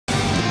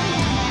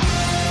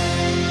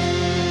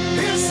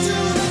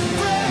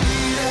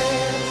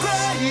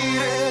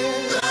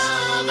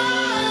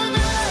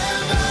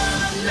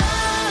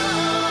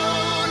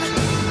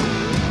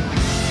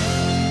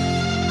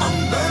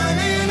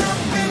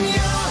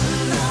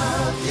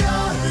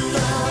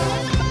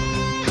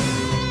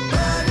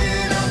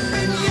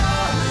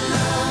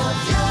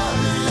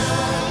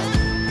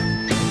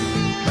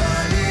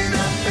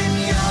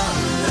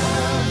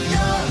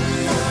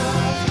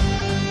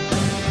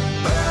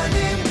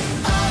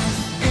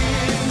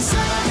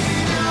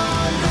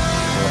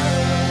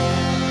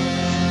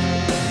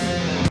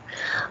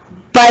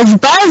Buzz,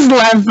 buzz,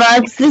 love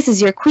bugs. This is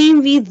your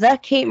Queen Bee, the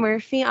Kate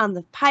Murphy, on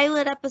the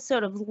pilot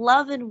episode of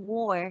Love and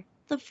War,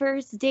 The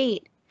First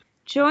Date.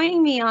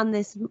 Joining me on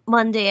this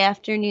Monday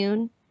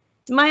afternoon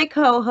is my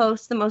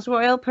co-host, the most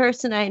royal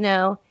person I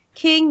know,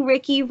 King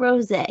Ricky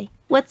Rose.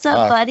 What's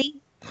up,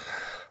 buddy?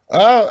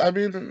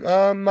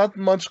 Not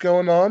much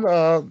going on.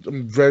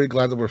 I'm very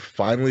glad that we're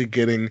finally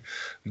getting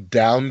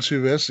down to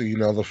this. You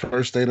know, the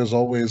first date is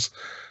always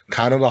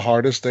kind of the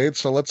hardest date.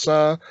 So let's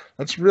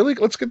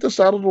get this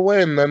out of the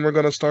way, and then we're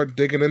gonna start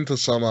digging into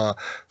some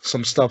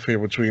stuff here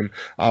between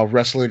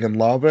wrestling and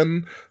love,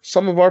 and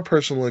some of our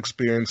personal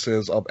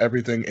experiences of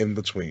everything in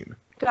between.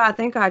 God,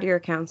 thank God you're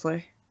a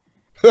counselor.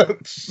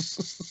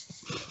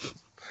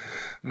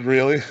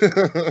 Really?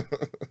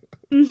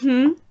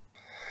 Mm-hmm.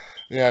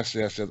 Yes.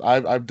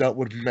 I've dealt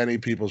with many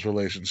people's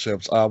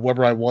relationships,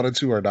 whether I wanted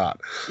to or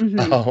not.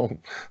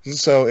 Mm-hmm.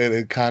 So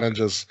it kind of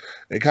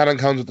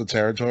comes with the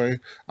territory.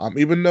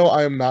 Even though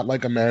I am not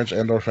like a marriage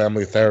and/or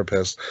family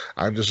therapist,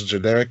 I'm just a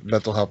generic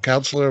mental health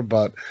counselor.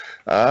 But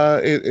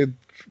it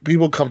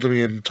people come to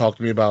me and talk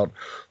to me about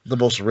the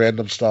most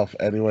random stuff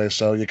anyway,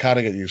 so you kind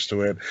of get used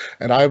to it.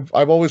 And I've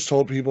always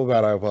told people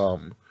that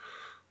I'm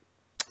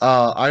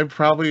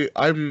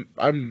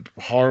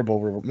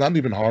horrible, not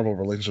even horrible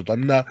relationships.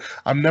 I'm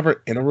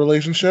never in a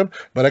relationship,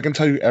 but I can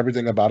tell you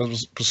everything about a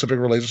specific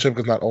relationship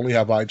because not only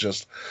have I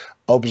just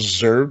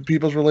observed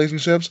people's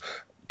relationships,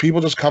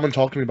 people just come and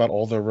talk to me about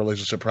all their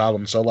relationship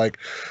problems. So like,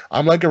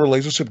 I'm like a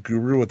relationship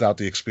guru without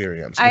the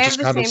experience, I which have is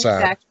the kind same of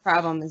sad. exact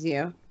problem as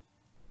you.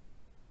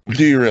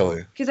 Do you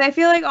really? Because I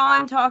feel like all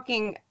I'm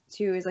talking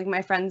to is like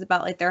my friends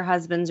about like their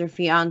husbands or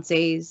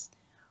fiancés,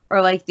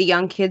 or like the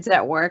young kids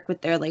at work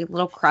with their like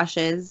little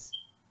crushes.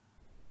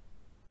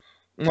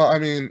 Well, I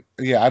mean,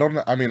 yeah, I don't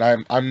know. I mean,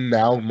 I'm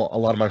now, a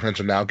lot of my friends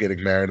are now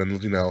getting married,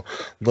 and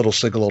little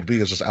single old B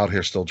is just out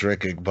here still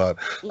drinking. But,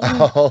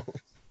 but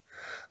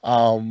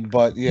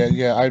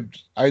yeah,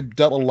 I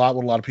dealt a lot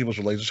with a lot of people's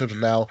relationships,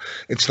 and now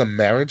it's the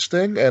marriage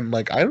thing, and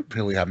like I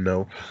really have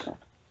no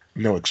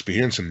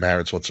experience in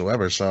marriage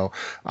whatsoever. So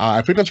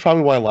I think that's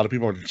probably why a lot of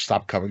people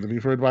stopped coming to me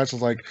for advice.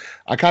 It's like,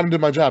 I kind of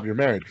did my job. You're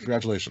married.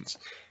 Congratulations.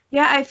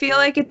 Yeah, I feel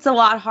like it's a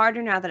lot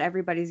harder now that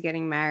everybody's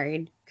getting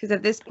married. Because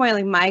at this point,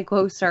 like my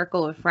close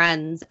circle of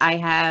friends, I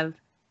have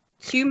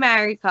 2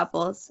 married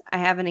couples, I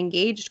have an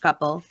engaged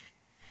couple,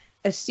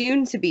 a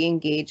soon-to-be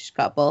engaged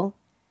couple,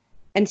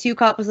 and 2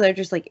 couples that are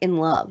just like in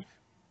love.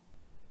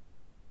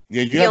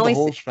 Yeah, you have the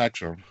whole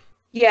spectrum.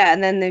 Yeah,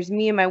 and then there's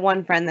me and my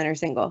one friend that are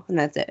single, and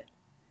that's it.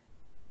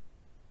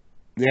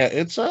 Yeah,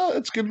 it's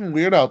getting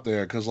weird out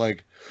there because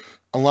like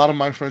a lot of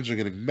my friends are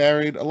getting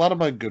married. A lot of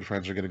my good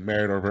friends are getting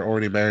married, or they're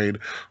already married,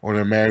 or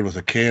they're married with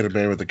a kid, and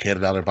married with a kid,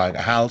 and now they're buying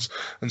a house.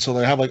 And so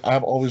I have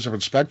all these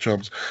different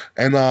spectrums,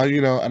 and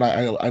and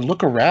I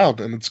look around,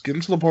 and it's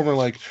getting to the point where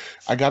like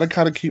I gotta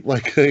kind of keep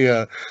like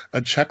a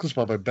checklist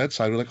by my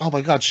bedside. We're like, oh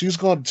my god, she's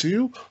gone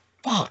too.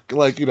 Fuck,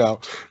 like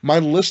my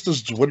list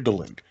is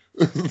dwindling.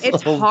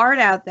 It's hard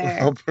out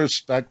there.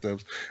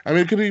 Perspectives. I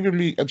mean,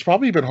 it's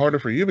probably even harder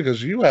for you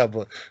because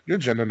you're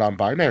gender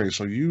non-binary,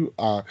 so you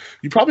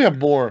probably have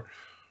more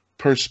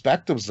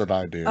perspectives than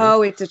I do.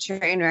 Oh, it's a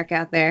train wreck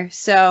out there.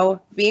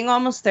 So being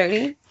almost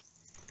 30,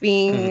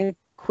 being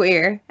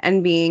queer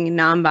and being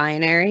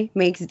non-binary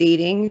makes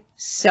dating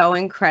so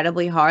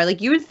incredibly hard.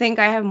 Like you would think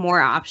I have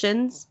more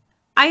options.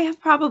 I have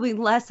probably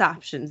less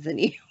options than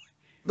you.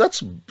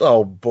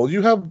 Well,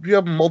 you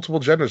have multiple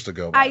genders to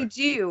go by. I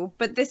do,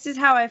 but this is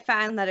how I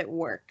found that it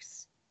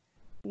works.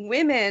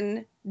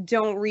 Women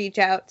don't reach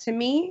out to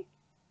me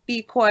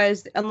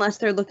because unless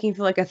they're looking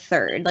for like a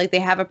third, like they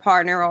have a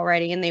partner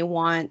already and they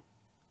want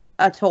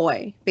a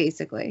toy,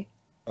 basically.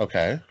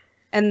 Okay.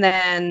 And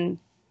then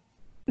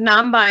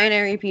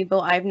non-binary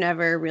people I've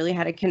never really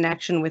had a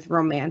connection with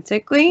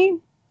romantically.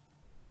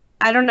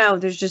 I don't know.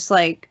 There's just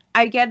like,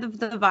 I get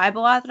the vibe a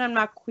lot that I'm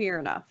not queer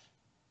enough.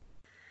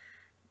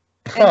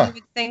 And you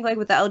would think like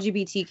with the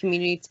LGBT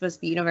community, it's supposed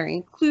to be, very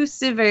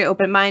inclusive, very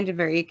open-minded,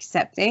 very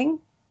accepting.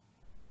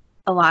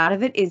 A lot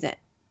of it isn't.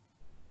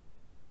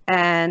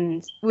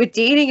 And with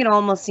dating, it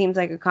almost seems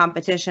like a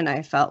competition.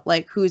 I felt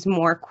like who's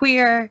more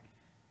queer.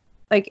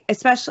 Like,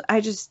 especially, I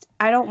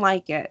don't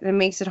like it. It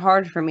makes it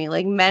hard for me.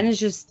 Like, men is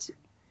just,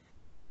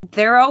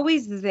 they're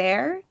always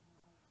there.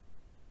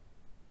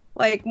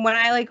 Like, when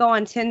I, like, go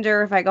on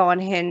Tinder, if I go on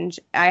Hinge,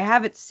 I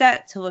have it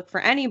set to look for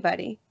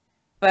anybody.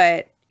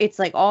 But it's,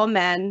 like, all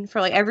men. For,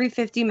 like, every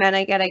 50 men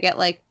I get,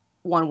 like,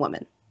 1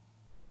 woman.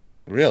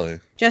 Really?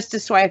 Just to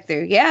swipe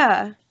through.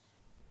 Yeah.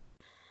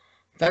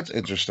 That's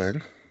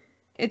interesting.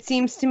 It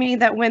seems to me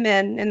that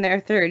women in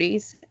their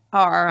 30s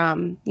are,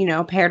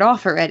 paired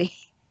off already.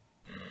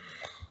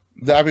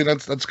 I mean,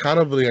 that's kind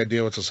of the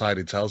idea what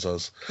society tells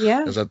us.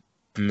 Yeah. Is that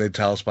they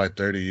tell us by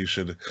 30 you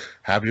should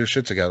have your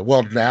shit together.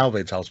 Well, now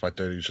they tell us by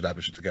 30 you should have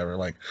your shit together.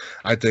 Like,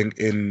 I think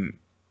in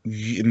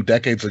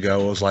decades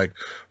ago, it was like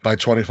by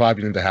 25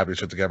 you need to have your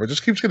shit together. It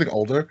just keeps getting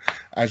older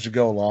as you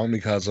go along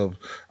because of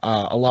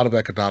a lot of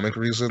economic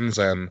reasons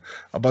and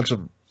a bunch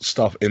of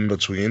stuff in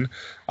between.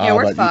 Yeah,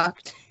 we're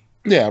fucked.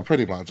 Yeah,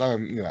 pretty much.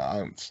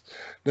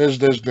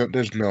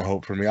 There's no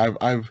hope for me.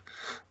 I've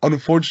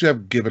unfortunately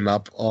I've given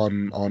up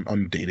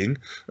on dating.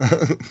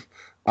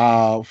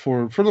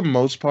 For the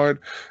most part,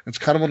 it's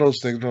kind of one of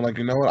those things where like,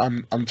 you know what,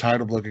 I'm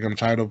tired of looking. I'm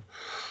tired of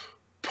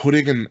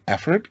putting in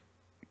effort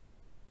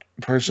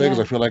per se, because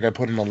Yeah. I feel like I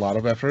put in a lot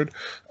of effort,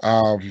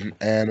 and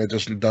it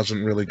just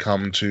doesn't really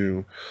come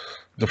to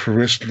the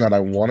fruition that I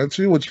wanted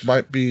to, which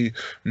might be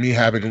me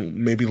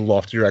having maybe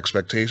loftier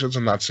expectations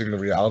and not seeing the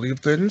reality of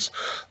things.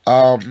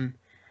 Um,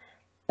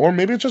 or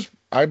maybe it's just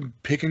I'm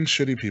picking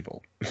shitty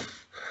people.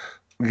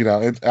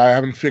 I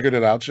haven't figured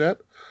it out yet.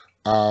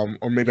 Or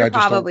maybe You're I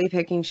just don't. probably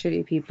picking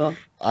shitty people.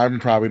 I'm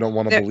probably don't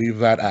want to There, believe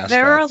that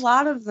there are a aspect.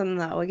 lot of them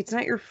though. Like it's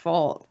not your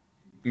fault.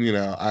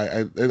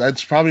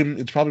 It's probably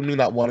me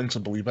not wanting to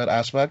believe that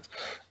aspect,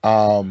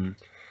 um,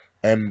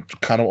 and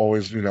kind of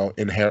always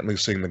inherently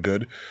seeing the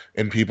good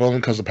in people,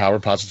 because the power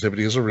of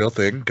positivity is a real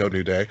thing. Go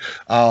New Day.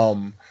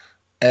 Um,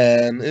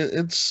 and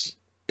it's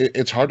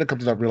hard to come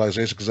to that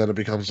realization, because then it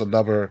becomes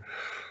another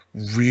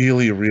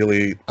really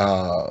really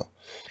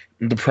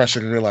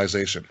depressing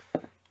realization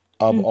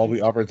of all Mhm.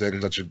 the other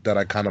things that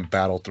I kind of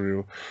battle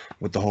through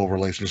with the whole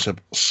relationship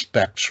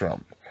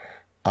spectrum.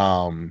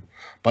 Um,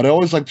 but I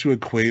always like to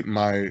equate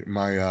my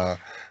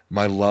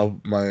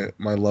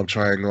love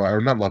triangle,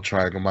 or not love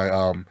triangle, my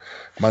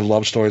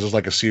love stories, as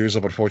like a series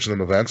of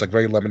unfortunate events, like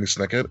very Lemony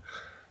Snicket.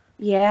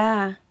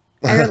 Yeah,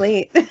 I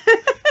relate.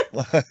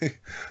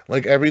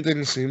 like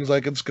everything seems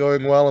like it's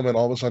going well, and then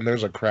all of a sudden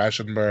there's a crash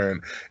and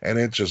burn, and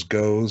it just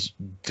goes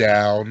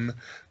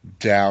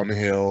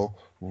downhill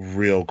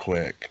real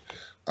quick.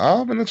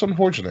 And it's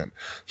unfortunate.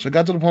 So it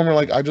got to the point where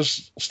like I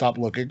just stopped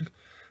looking,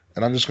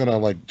 and I'm just gonna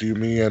like do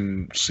me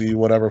and see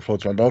whatever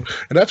floats my boat.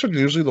 And that's when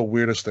usually the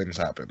weirdest things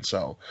happen.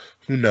 So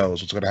who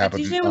knows what's gonna That's happen?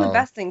 usually when the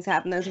best things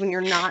happen, is when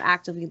you're not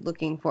actively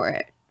looking for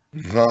it.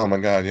 Oh my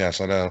God,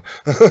 yes, I know.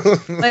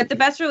 Like the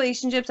best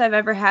relationships I've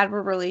ever had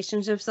were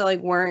relationships that like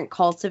weren't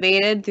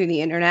cultivated through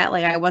the internet.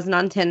 Like I wasn't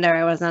on Tinder,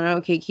 I wasn't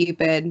on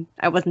OkCupid,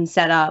 I wasn't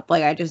set up.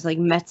 Like I just like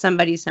met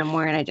somebody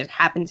somewhere and I just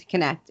happened to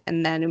connect,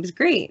 and then it was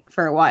great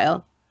for a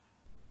while.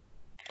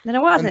 Then it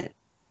And wasn't.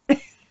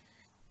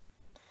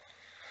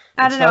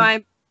 I it's don't know. not.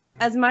 I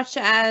as much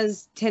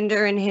as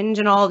Tinder and Hinge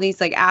and all of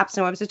these like apps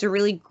and websites are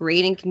really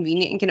great and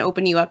convenient and can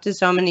open you up to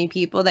so many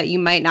people that you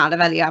might not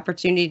have had the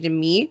opportunity to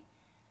meet.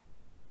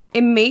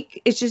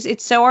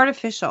 It's so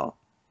artificial.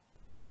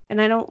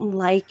 And I don't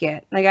like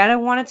it. Like I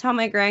don't want to tell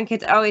my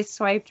grandkids, "Oh, I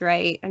swiped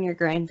right on your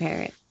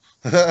grandparent."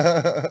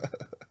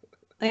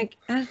 Like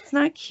that's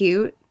not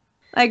cute.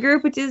 I grew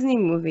up with Disney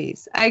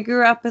movies. I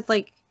grew up with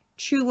like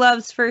True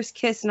Love's First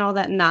Kiss and all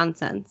that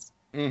nonsense.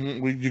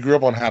 You grew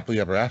up on Happily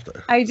Ever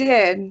After, I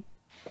did.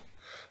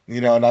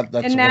 and that's And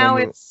one of now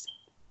the it's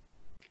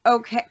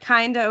okay,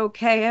 kind of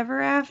okay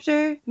ever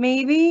after,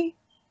 maybe.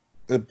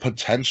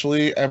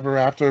 potentially Ever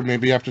After,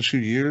 maybe after 2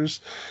 years.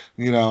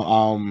 You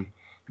know,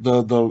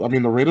 the I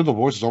mean the rate of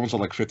divorce is almost at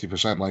like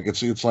 50%. Like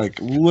it's like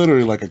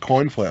literally like a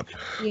coin flip,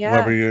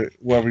 Yeah.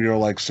 whether you're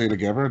like stay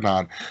together or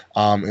not,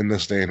 in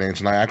this day and age.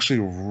 And I actually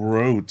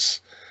wrote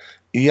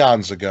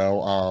eons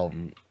ago,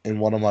 in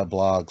one of my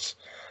blogs,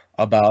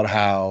 about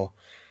how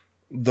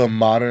the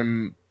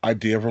modern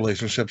idea of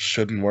relationships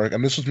shouldn't work.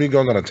 And this was me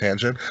going on a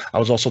tangent. I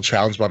was also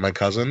challenged by my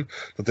cousin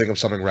to think of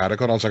something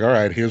radical. And I was like, all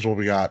right, here's what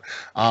we got.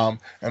 And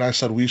I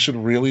said we should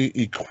really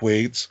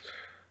equate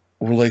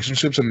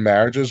relationships and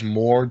marriages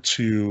more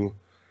to,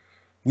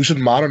 we should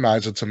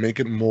modernize it to make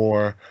it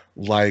more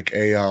like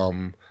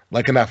an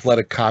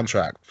athletic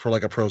contract for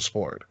like a pro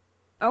sport.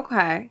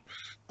 Okay.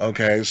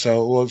 Okay,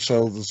 so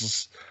this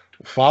is,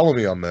 follow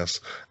me on this.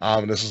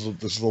 This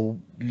is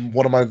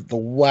one of the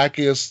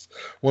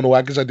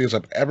wackiest ideas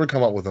I've ever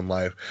come up with in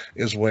life,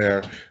 is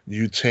where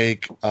you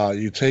take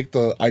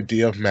the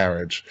idea of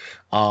marriage,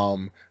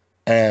 um,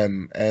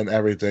 and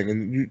everything,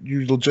 and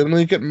you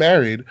legitimately get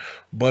married,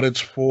 but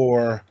it's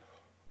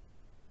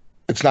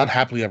not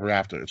happily ever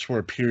after. It's for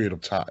a period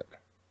of time.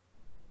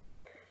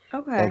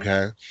 Okay.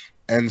 Okay,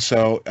 and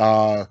so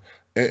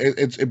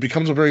it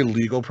becomes a very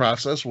legal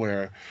process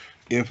where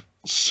if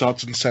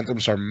such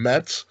incentives are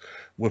met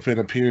within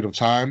a period of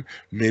time,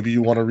 maybe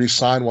you want to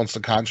resign once the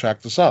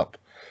contract is up.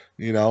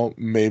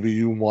 Maybe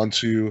you want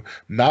to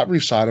not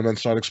resign them and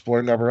start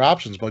exploring other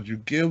options, but you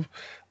give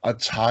a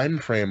time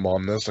frame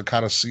on this to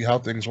kind of see how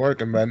things work,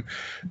 and then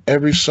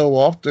every so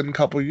often, a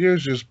couple of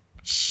years, you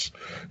sit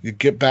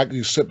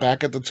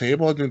back at the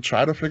table and you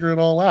try to figure it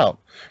all out.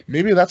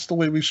 Maybe that's the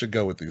way we should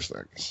go with these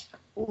things.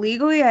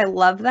 Legally, I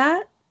love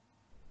that.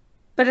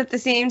 But at the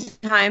same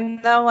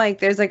time, though, like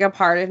there's like a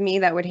part of me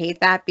that would hate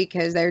that,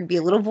 because there would be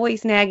a little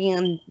voice nagging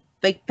and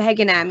like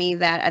begging at me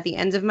that at the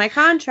end of my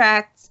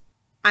contract,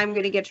 I'm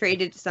going to get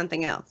traded to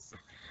something else.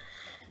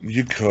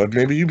 You could.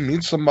 Maybe you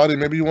meet somebody.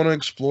 Maybe you want to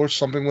explore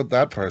something with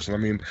that person. I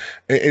mean,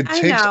 it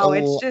I takes a know,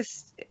 it's lot.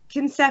 just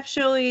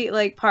conceptually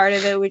like part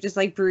of it would just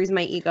like bruise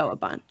my ego a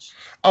bunch.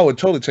 Oh, it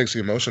totally takes the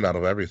emotion out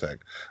of everything.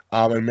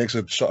 It makes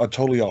it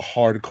totally a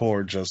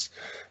hardcore just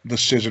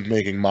decision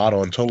making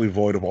model, and totally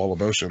void of all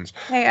emotions.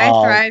 Hey, I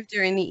Um, thrived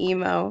during the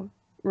emo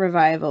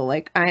revival.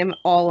 Like I'm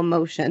all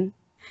emotion.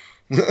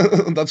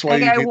 That's why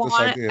Like you I hate this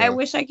want, I idea.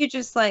 wish I could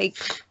just like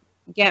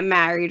get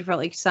married for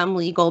like some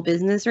legal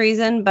business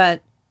reason,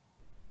 but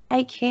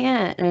I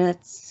can't, and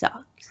it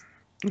sucks.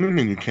 What do you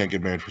mean you can't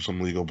get married for some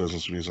legal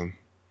business reason?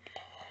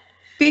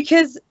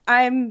 Because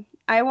I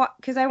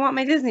want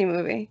my Disney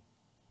movie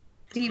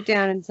deep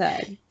down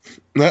inside.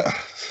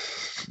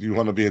 You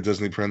want to be a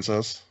Disney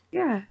princess?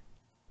 Yeah.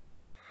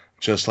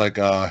 Just like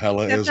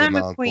Hela Except is in I'm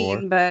a Thor?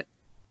 queen, but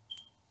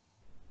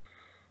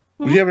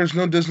Well, yeah, there's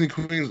no Disney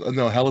queens.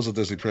 No, Hela's a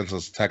Disney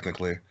princess,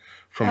 technically,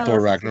 from Thor Hela's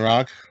a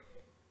Ragnarok.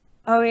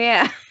 oh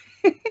yeah.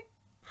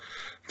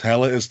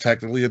 Hela is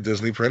technically a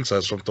Disney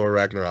princess from Thor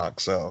Ragnarok,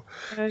 so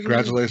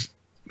congratulations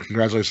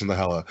to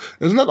Hela.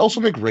 Doesn't that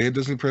also make Rey a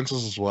Disney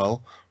princess as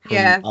well?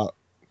 Yeah.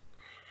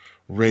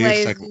 Rey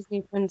is Leia's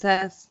Disney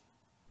princess.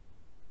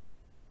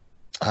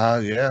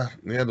 yeah,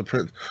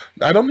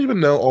 I don't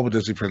even know all the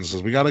Disney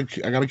princesses. I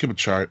gotta keep a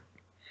chart.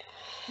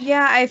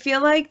 Yeah, I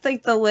feel like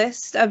the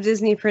list of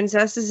Disney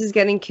princesses is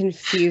getting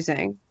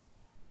confusing.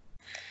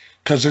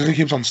 Because Disney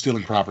keeps on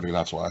stealing property,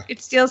 that's why.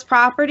 It steals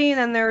property, and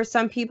then there are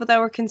some people that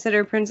were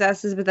considered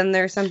princesses, but then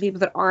there are some people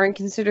that aren't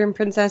considered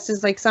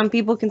princesses. Like some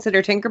people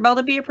consider Tinkerbell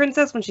to be a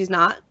princess when she's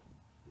not.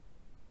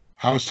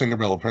 How is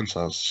Tinkerbell a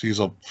princess? She's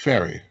a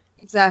fairy.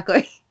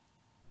 Exactly.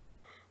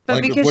 But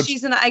Like, because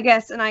she's I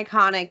guess an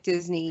iconic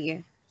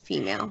Disney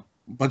female.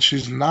 But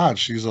she's not.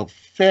 She's a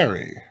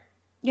fairy.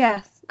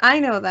 Yes, I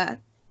know that.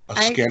 A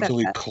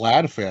scantily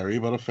clad fairy,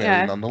 but a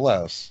fairy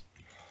nonetheless.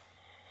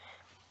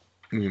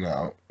 You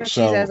know, but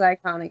so she's as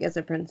iconic as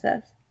a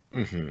princess.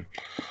 Mm-hmm.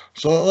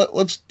 So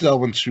let's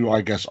delve into,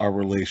 I guess, our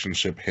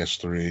relationship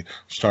history,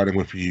 starting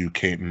with you,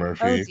 Kate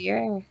Murphy. Oh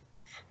dear.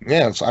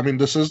 Yes, I mean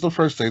this is the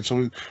first date,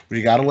 so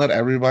we got to let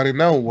everybody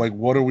know, like,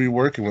 what are we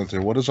working with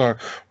here? What is our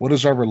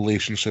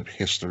relationship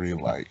history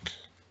like?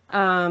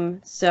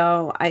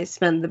 So I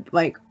spent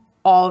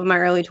all of my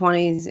early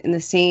 20s in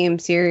the same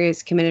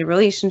serious committed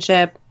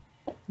relationship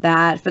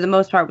that for the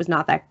most part was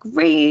not that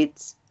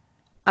great.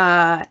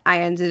 I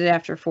ended it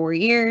after 4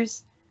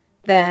 years.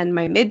 Then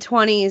my mid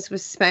 20s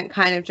was spent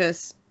kind of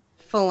just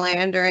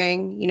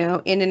philandering,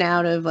 in and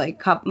out of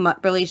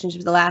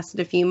relationships that lasted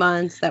a few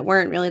months that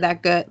weren't really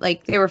that good.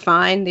 Like they were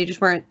fine, they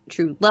just weren't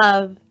true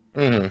love.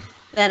 Mm-hmm.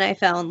 Then I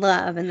fell in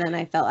love, and then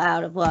I fell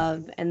out of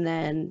love, and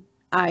then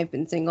I've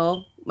been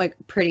single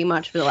pretty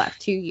much for the last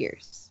 2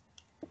 years.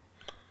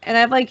 And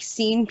I've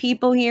seen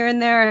people here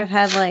and there. I've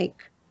had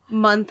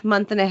month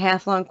and a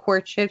half long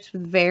courtships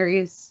with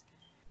various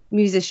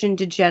musician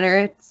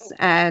degenerates,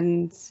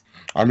 and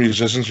are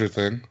musicians your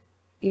thing?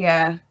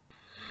 Yeah.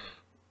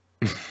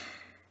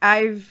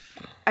 I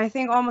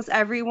think almost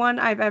everyone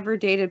I've ever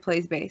dated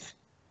plays bass.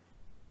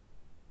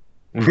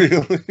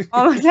 Really?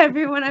 Almost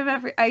everyone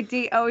I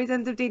date always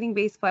ends up dating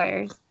bass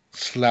players.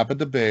 Slap at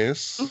the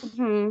bass.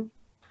 Mm-hmm.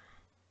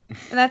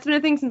 And that's been a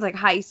thing since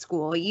high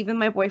school. Even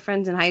my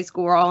boyfriends in high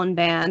school were all in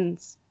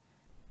bands.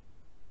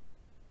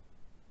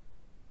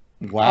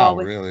 Wow,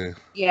 really?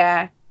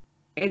 Yeah.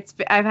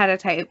 I've had a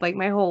type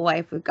my whole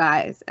life with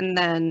guys, and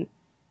then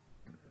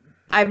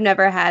I've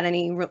never had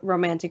any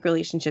romantic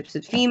relationships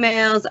with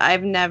females.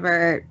 I've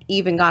never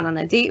even gone on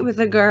a date with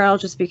a girl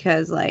just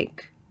because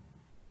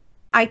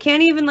I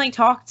can't even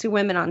talk to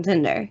women on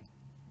Tinder.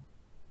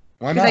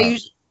 Why not?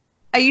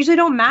 I usually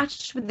don't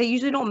match. They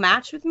usually don't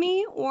match with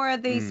me, or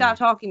they stop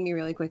talking to me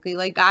really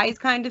quickly. Guys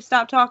kind of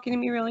stop talking to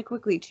me really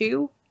quickly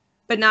too,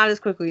 but not as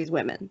quickly as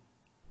women.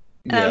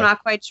 And I'm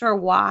not quite sure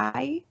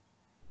why.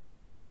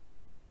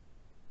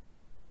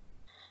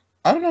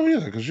 I don't know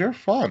either, because you're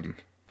fun.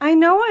 I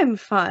know I'm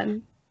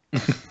fun.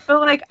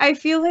 But I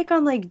feel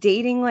on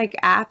dating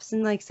apps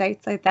and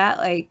sites like that,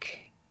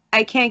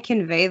 I can't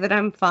convey that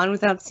I'm fun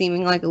without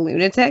seeming like a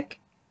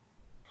lunatic.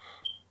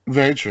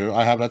 Very true.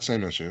 I have that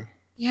same issue.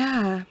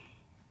 Yeah.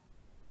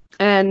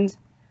 And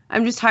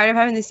I'm just tired of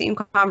having the same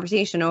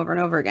conversation over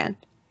and over again.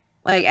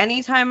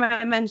 Anytime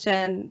I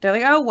mention, they're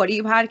like, oh, what do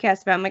you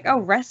podcast about? I'm like, oh,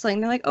 wrestling.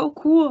 They're like, oh,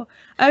 cool.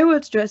 I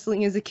watched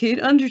wrestling as a kid.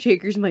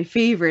 Undertaker's my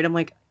favorite. I'm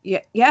like,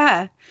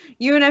 yeah,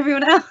 you and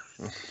everyone else.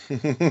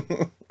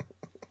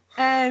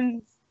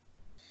 And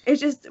it's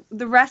just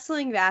the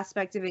wrestling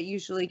aspect of it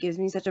usually gives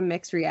me such a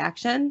mixed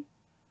reaction.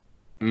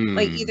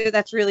 Either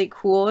that's really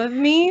cool of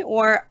me,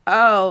 or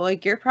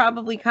you're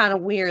probably kind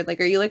of weird.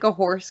 Are you a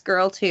horse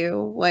girl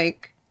too?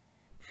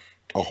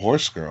 A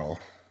horse girl?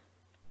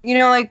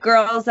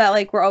 Girls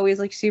that were always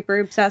super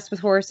obsessed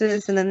with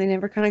horses, and then they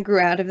never kind of grew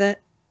out of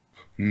it.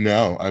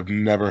 No, I've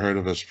never heard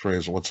of this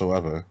phrase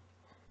whatsoever.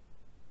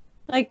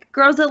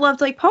 Girls that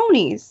loved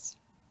ponies.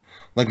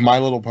 My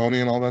Little Pony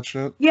and all that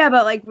shit? Yeah,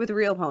 but with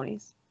real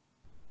ponies.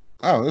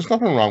 Oh, there's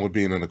nothing wrong with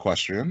being an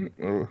equestrian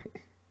or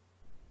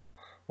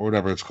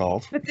whatever it's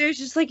called. But there's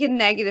just a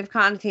negative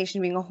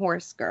connotation being a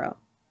horse girl.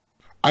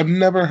 I've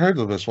never heard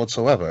of this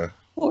whatsoever.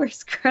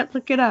 Horse girl,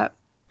 look it up.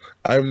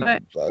 I'm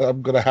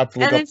gonna have to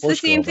look up. And it's the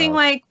same thing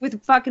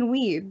with fucking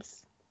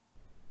weebs.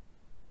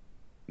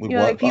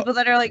 People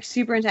that are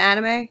super into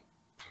anime.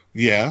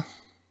 Yeah.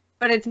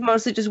 But it's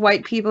mostly just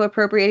white people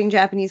appropriating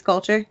Japanese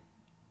culture.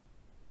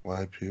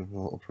 Why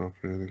people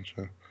appropriating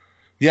show?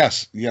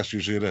 Yes, yes,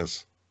 usually it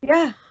is.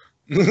 Yeah.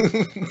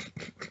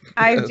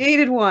 I've Yes.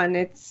 dated one.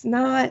 It's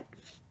not.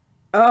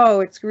 Oh,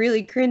 it's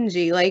really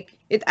cringy. Like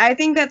it. I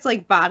think that's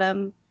like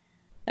bottom.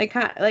 Like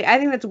I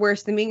think that's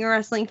worse than being a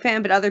wrestling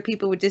fan, but other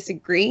people would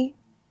disagree.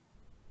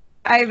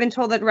 I've been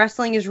told that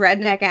wrestling is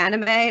redneck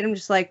anime, and I'm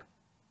just like,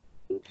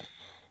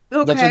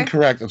 That's okay,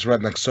 incorrect. It's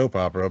redneck soap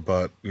opera,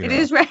 but you it know.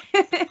 is red.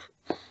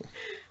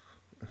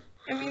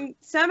 I mean,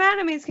 some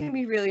animes can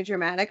be really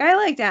dramatic. I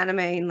liked anime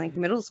in like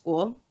middle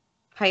school,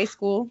 high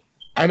school.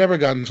 I never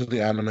got into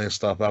the anime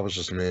stuff. That was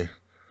just me.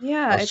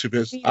 I Yeah, was it's too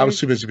busy. I was weird.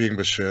 too busy being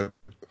the shit.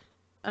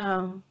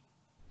 Oh,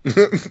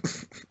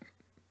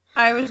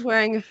 I was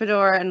wearing a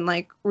fedora and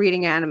like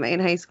reading anime in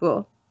high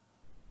school,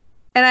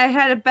 and I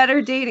had a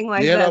better dating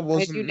life Yeah, then that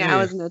than I do wasn't now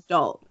me. as an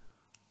adult.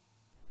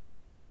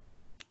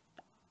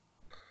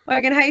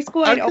 Like in high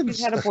school, I I'd can always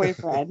had a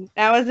boyfriend.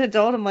 Now as an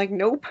adult, I'm like,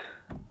 nope.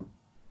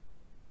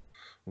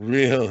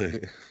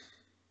 really.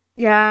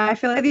 Yeah, I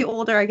feel like the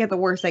older I get, the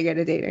worse I get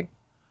at dating.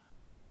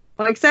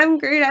 Like seventh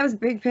grade, I was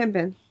big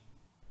pimping.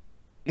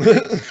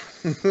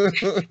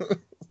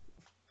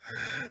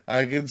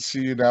 I can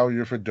see you now with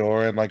your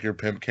fedora and like your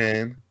pimp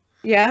cane,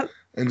 Yeah,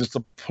 and just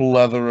a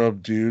plethora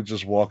of dudes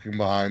just walking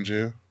behind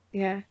you.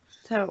 yeah,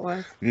 that's how it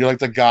was. You're like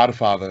the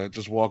Godfather,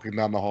 just walking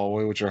down the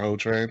hallway with your hoe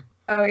train.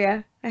 Oh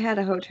yeah, I had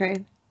a hoe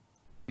train.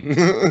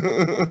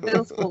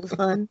 Middle school was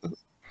fun.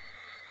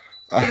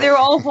 But they were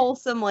all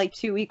wholesome, like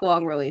 2 week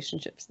long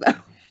relationships, though.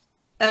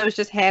 That was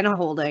just hand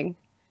holding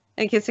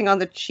and kissing on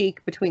the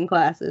cheek between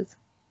classes.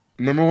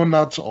 Remember when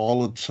that's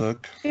all it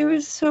took? It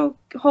was so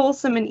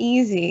wholesome and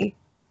easy.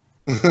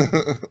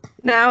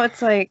 Now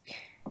it's like,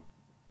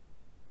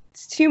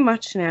 it's too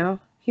much now.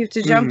 You have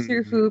to jump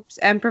through hoops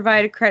and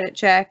provide a credit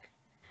check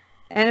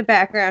and a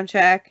background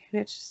check,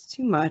 and it's just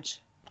too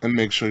much. And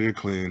make sure you're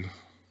clean.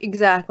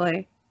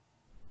 Exactly.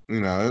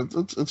 You know,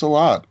 it's a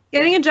lot.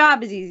 Getting a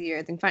job is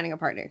easier than finding a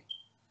partner.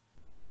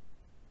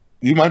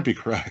 You might be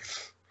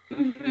correct.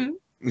 Mm-hmm.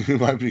 You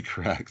might be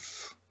correct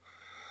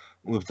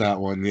with that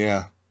one.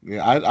 Yeah,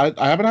 yeah.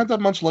 I haven't had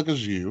that much luck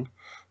as you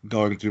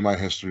going through my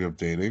history of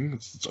dating.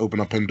 It's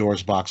opened up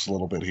Pandora's box a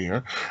little bit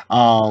here.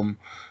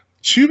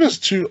 Tubis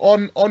to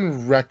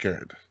on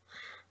record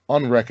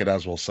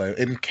as we'll say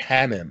in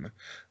canon,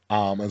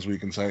 as we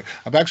can say.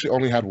 I've actually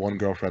only had one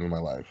girlfriend in my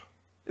life.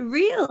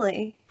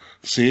 Really?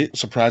 See,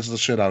 surprises the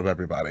shit out of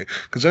everybody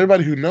because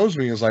everybody who knows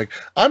me is like,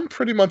 I'm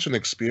pretty much an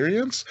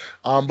experience,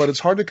 but it's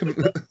hard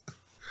to.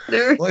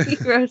 The Like,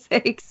 Rose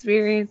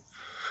experience.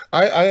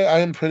 I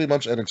am pretty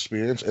much an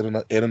experience in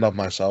and of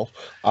myself,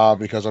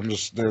 because I'm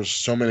just there's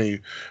so many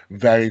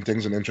varying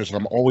things and interests, and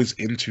I'm always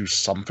into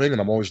something, and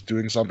I'm always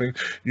doing something.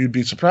 You'd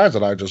be surprised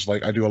that I just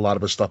like I do a lot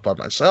of this stuff by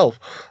myself,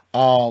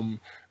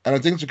 and I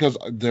think it's because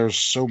there's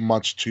so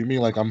much to me.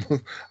 Like I'm,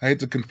 I hate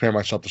to compare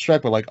myself to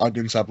Shrek, but like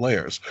onions have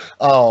layers.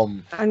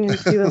 Um,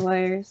 Onions do have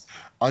layers.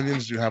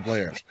 onions do have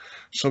layers.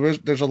 So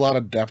there's a lot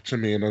of depth to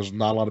me, and there's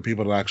not a lot of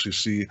people that actually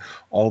see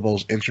all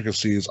those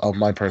intricacies of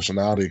my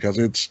personality because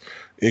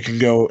it can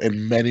go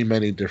in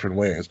many different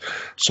ways.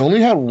 So I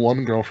only had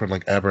one girlfriend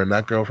like ever, and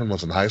that girlfriend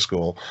was in high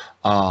school,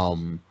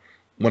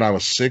 when I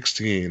was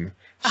 16.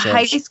 A So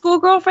high school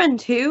girlfriend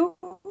too?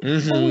 Holy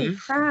hmm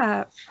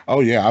crap. oh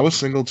yeah, I was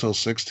single till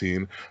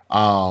 16.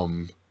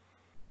 Um,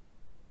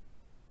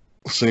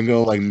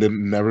 single like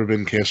never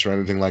been kissed or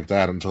anything like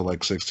that until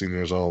like 16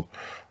 years old.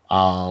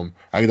 I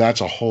mean,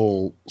 that's a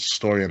whole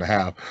story and a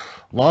half.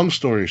 Long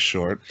story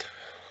short,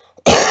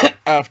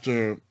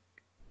 after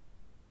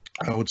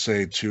I would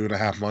say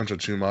 2.5 months or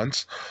 2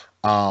 months,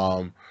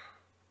 um,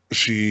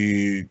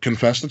 she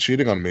confessed to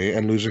cheating on me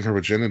and losing her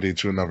virginity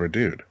to another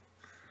dude.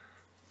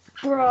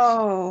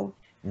 Bro.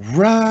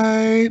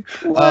 Right.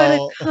 What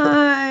a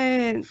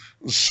cunt.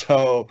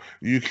 So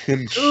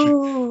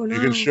Ooh, you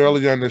can no.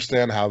 surely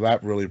understand how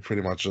that really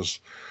pretty much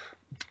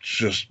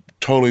just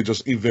totally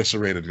just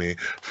eviscerated me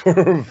for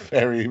a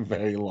very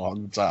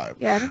long time.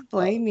 Yeah, I don't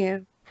blame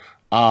you.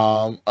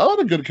 A lot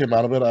of good came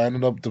out of it. I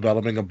ended up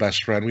developing a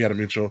best friend. We had a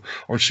mutual,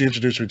 or she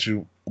introduced me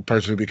to a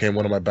person who became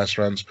one of my best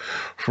friends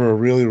for a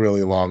really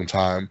long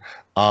time.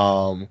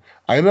 I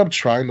ended up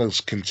trying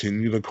to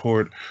continue the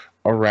court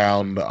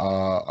around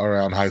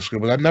high school,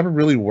 but that never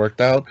really worked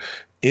out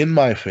in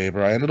my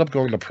favor. I ended up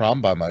going to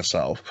prom by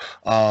myself,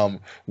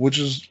 which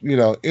is,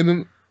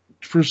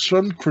 for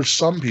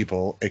some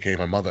people, aka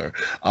my mother,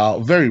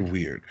 very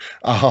weird.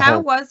 How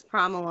was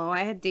Promolo?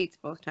 I had dates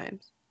both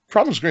times.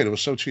 Prom was great. It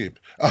was so cheap.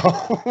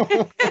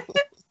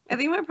 I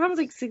think my prom was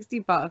like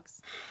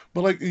 $60.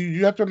 But like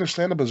you have to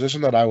understand the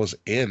position that I was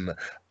in.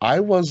 I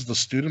was the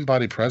student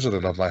body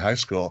president of my high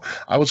school.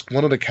 I was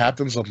one of the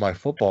captains of my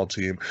football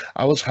team.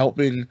 I was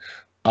helping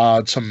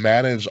to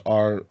manage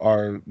our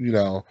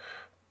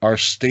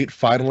state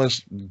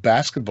finalist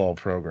basketball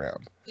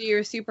program. So you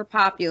were super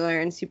popular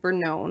and super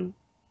known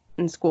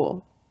in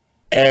school.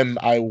 And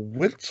I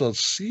went to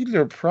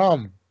senior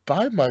prom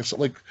by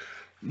myself.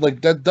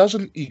 Like that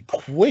doesn't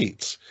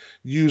equate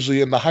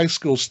usually in the high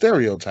school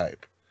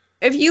stereotype.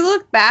 If you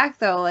look back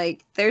though,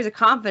 like there's a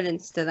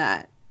confidence to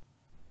that.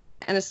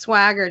 and a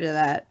swagger to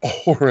that.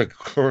 Or,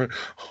 or,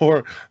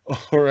 or,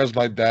 or as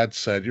my dad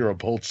said, you're a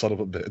bold son of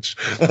a bitch.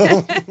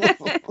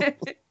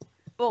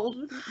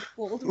 bold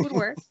would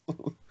work.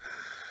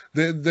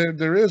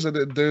 There is, and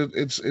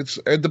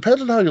it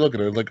depends on how you look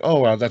at it. Like, oh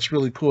wow, that's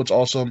really cool. It's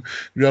awesome.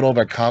 You had all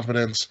that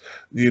confidence,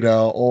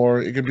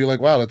 or it could be like,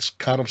 wow, that's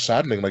kind of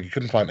saddening. Like you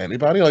couldn't find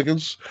anybody. Like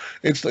it's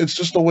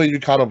just the way you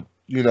kind of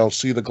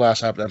see the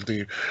glass half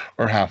empty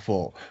or half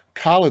full.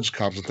 College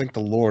comes, and thank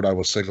the Lord I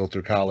was single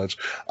through college.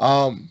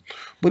 But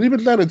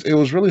even then, it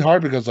was really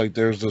hard because like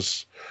there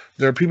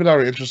are people that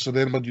are interested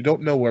in, but you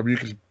don't know where you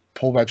can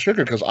pull that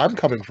trigger. Because I'm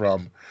coming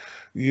from,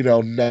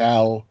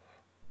 now.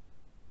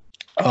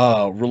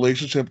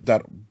 Relationship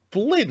that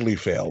blatantly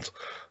failed,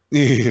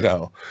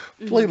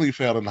 blatantly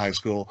failed in high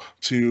school,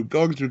 to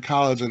going through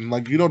college and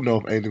like you don't know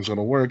if anything's going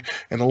to work.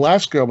 And the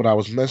last girl that I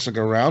was messing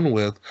around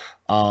with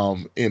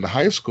in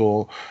high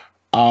school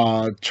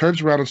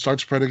turns around and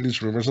starts spreading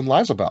these rumors and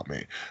lies about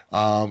me.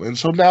 And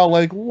so now,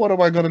 like, what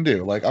am I going to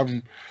do? Like,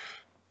 I'm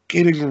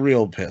getting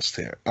real pissed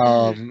here.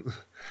 I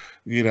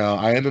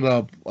ended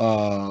up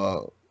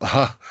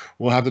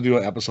we'll have to do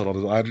an episode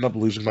on this. I ended up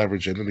losing my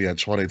virginity at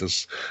 20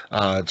 to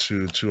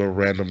a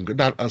random,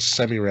 not a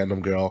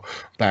semi-random girl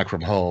back from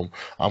home.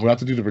 We'll have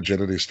to do the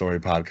virginity story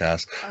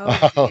podcast.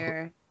 Oh,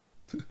 dear.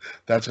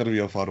 That's going to be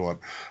a fun one.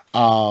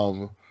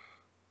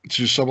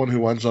 To someone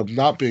who ends up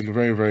not being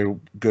very, very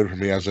good for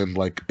me, as in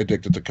like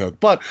addicted to coke.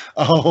 But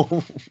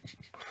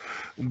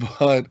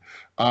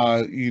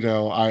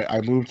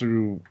I moved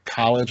through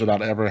college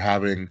without ever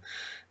having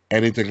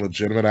anything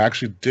legitimate. I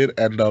actually did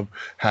end up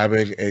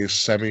having a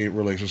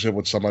semi-relationship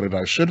with somebody that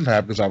I shouldn't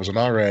have because I was an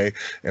RA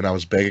and I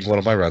was begging one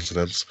of my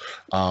residents.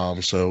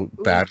 So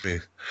bad me.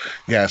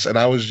 Yes, and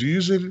I was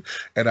using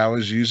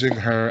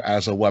her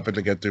as a weapon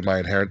to get through my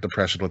inherent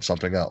depression with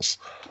something else.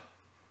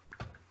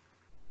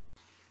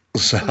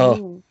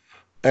 So,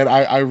 and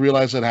I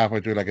realized that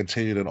halfway through, and I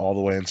continued it all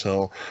the way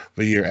until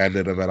the year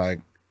ended, and then I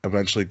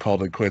eventually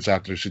called it quits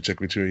after she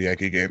took me to a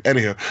Yankee game.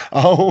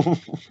 Anywho,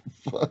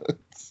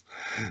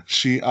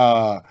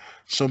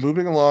 so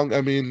moving along,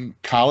 I mean,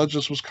 college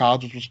was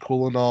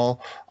cool and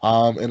all.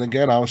 And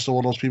again, I was still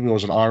one of those people. I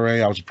was an RA,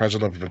 I was the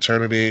president of a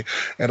fraternity,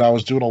 and I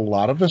was doing a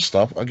lot of this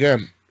stuff,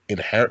 again,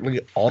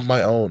 inherently on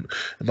my own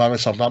and by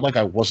myself. Not like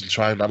I wasn't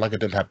trying, not like I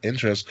didn't have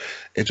interest.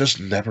 It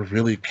just never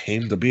really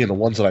came to be. And the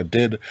ones that I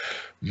did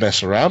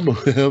mess around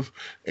with,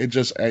 it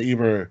just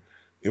either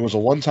it was a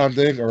one-time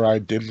thing or I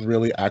didn't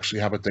really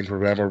actually have a thing for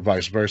them, or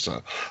vice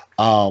versa.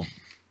 Grad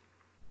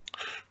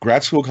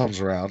school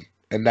comes around,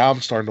 and now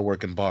I'm starting to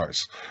work in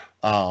bars.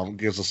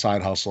 Gives a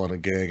side hustle and a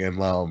gig,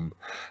 and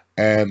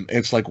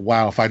it's like,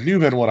 wow, if I knew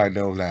then what I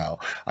know now.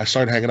 I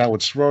started hanging out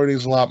with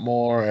sororities a lot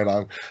more,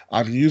 and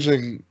I'm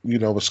using,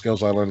 the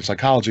skills I learned in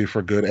psychology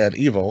for good and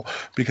evil,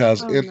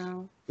 because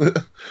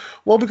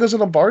because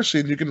in a bar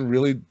scene you can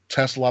really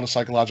test a lot of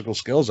psychological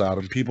skills out,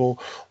 and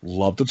people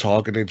love to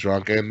talk and they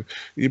drunk, and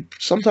it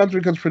sometimes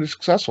becomes pretty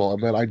successful.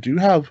 And then I did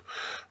have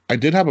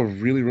a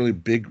really, really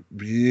big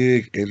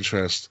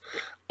interest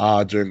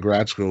during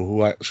grad school,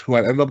 who I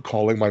ended up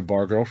calling my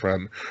bar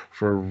girlfriend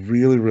for a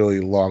really,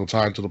 really long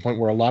time, to the point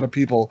where a lot of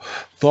people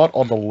thought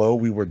on the low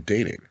we were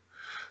dating.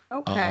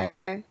 Okay.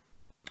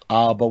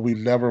 But we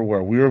never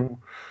were.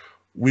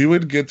 We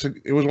would get to.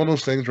 It was one of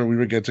those things where we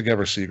would get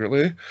together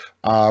secretly,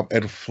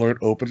 and flirt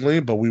openly,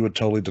 but we would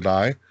totally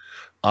deny.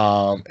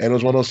 And it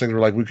was one of those things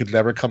where like we could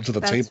never come to the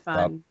table. That's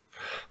fun.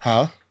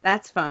 Huh?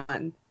 That's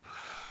fun.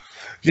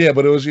 Yeah,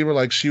 but it was either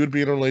like she would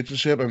be in a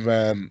relationship and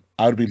then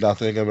I would be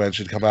nothing, and then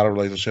she'd come out of a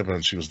relationship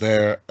and she was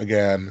there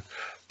again.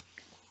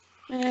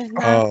 That's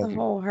the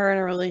whole her in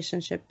a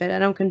relationship bit. I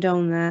don't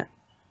condone that.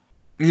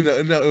 And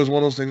it was one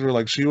of those things where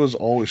like she was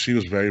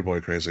very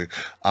boy crazy.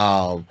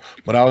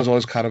 But I was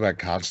always kind of that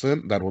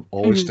constant that would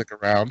always stick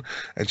around,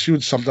 and she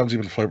would sometimes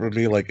even flirt with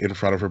me like in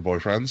front of her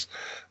boyfriends,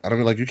 and I'd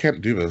be like, you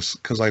can't do this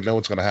because I know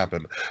what's gonna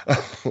happen.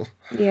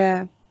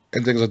 Yeah.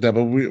 And things like that.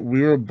 But we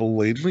were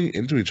blatantly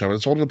into each other.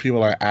 It's one of the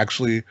people I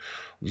actually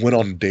went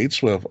on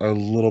dates with a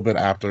little bit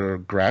after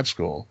grad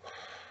school.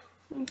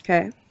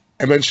 Okay.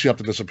 And then she up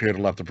and disappeared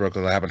and left to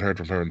Brooklyn. I haven't heard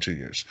from her in 2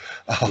 years.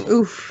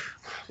 Oof.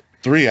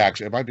 3,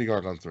 actually. It might be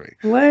going on 3.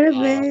 What a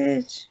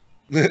bitch.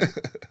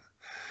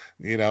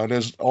 And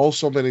there's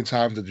also many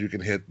times that you can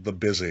hit the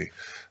busy.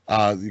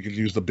 You can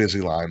use the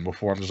busy line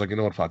before I'm just like, you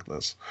know what, fuck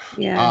this.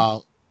 Yeah.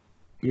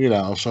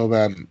 So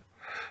then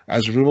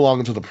as we move along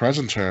into the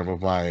present term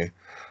of my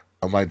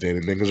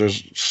dating thing, because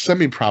there's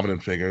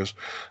semi-prominent figures,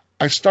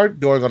 I start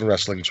going on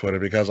wrestling Twitter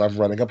because I'm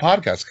running a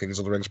podcast, Kings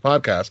of the Rings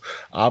podcast.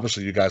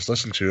 Obviously, you guys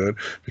listen to it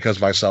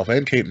because myself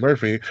and Kate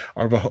Murphy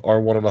are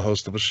one of the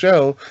hosts of a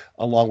show,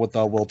 along with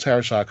Will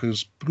Tarashak,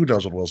 who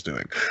knows what Will's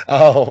doing.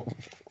 Oh,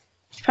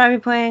 he's probably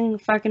playing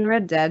fucking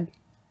Red Dead.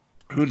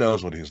 Who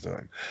knows what he's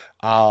doing?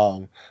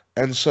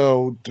 And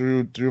so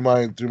through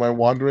my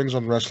wanderings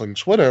on wrestling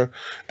Twitter,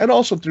 and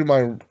also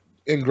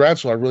in grad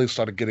school, I really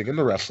started getting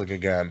into wrestling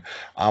again.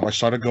 I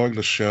started going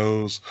to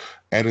shows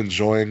and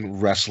enjoying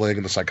wrestling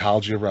and the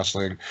psychology of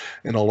wrestling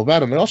and all of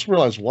that. And I also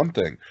realized one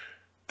thing.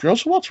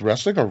 girls who watch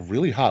wrestling are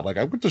really hot. Like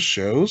I went to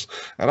shows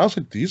and I was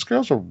like, these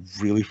girls are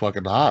really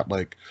fucking hot.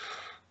 Like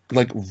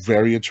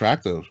very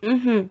attractive.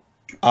 Mm-hmm.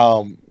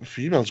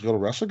 Females go to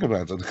wrestling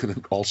events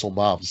and also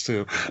moms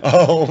too.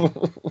 Um,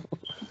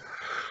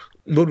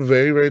 but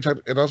very, very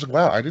attractive. And I was like,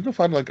 wow, I need to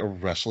find like a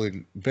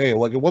wrestling bae.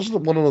 Like it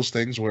wasn't one of those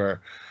things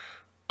where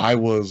I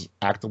was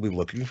actively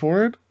looking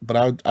for it,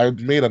 but I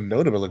made a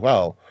note of it. Like,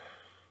 wow,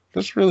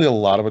 there's really a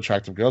lot of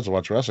attractive girls who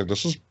watch wrestling.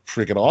 This is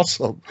freaking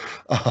awesome.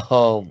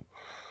 Um,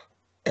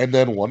 and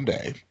then one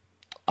day,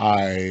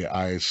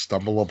 I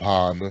stumble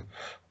upon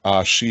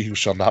she who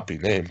shall not be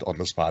named on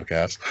this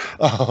podcast.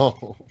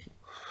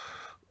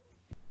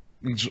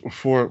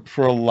 For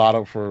a lot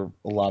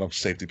of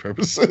safety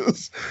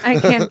purposes. I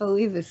can't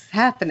believe this is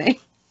happening.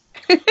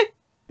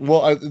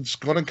 Well, it's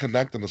going to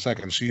connect in a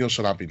second. She who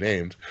shall not be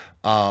named,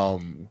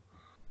 from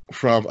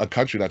a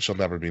country that shall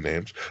never be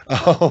named.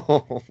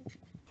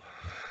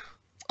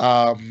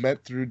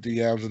 Met through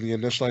DMs, and the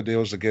initial idea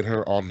was to get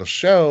her on the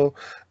show,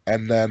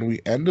 and then we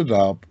ended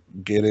up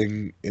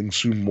getting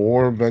into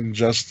more than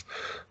just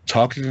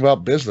talking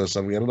about business,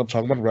 and we ended up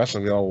talking about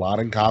wrestling. We had a lot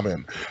in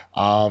common,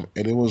 and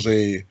it was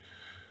a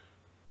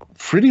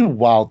pretty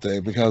wild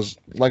thing because,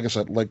 like I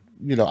said,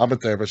 I'm a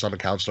therapist, I'm a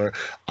counselor.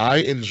 I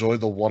enjoy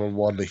the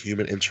one-on-one, the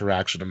human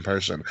interaction in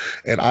person,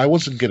 and I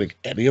wasn't getting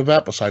any of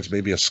that besides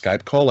maybe a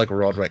Skype call like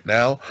we're on right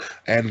now,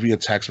 and via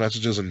text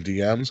messages and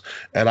DMs.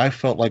 And I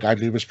felt like I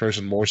knew this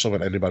person more so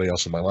than anybody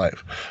else in my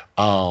life,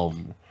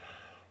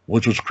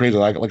 which was crazy.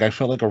 I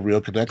felt like a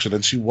real connection,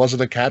 and she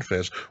wasn't a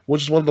catfish,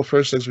 which is one of the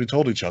first things we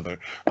told each other.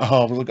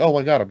 Like, oh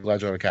my god, I'm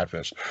glad you're a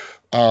catfish.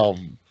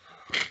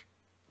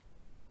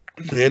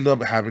 We end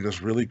up having this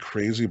really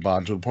crazy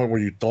bond to the point where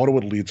you thought it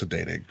would lead to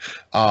dating.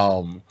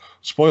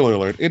 Spoiler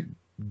alert, it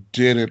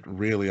didn't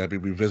really. I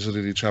mean, we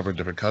visited each other in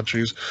different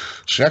countries.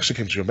 She actually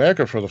came to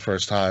America for the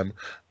first time.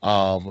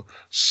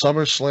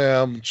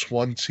 SummerSlam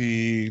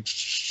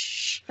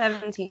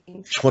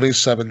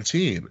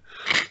 2017.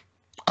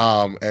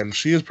 And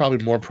she is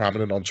probably more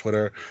prominent on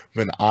Twitter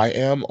than I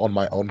am on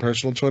my own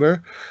personal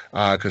Twitter,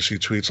 because she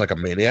tweets like a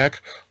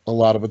maniac a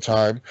lot of the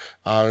time.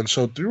 And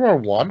so through our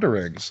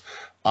wanderings,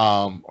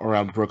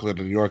 around Brooklyn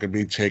and New York, and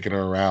me taking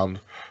her around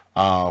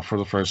for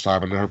the first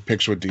time, and her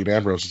picture with Dean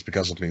Ambrose is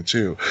because of me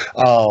too.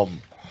 One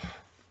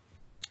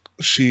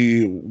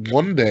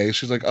day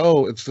she's like,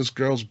 "Oh, it's this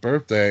girl's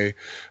birthday.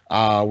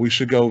 We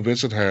should go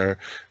visit her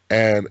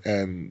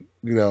and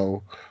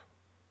wish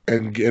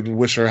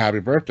her a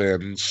happy birthday."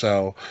 And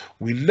so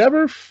we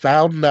never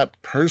found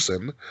that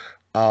person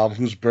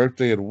whose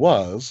birthday it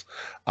was.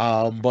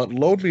 But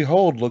lo and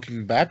behold,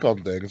 looking back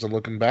on things and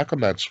looking back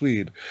on that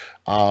tweet,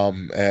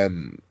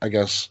 and I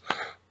guess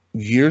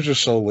years or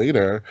so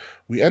later,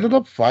 we ended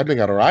up finding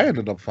out, or I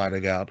ended up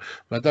finding out,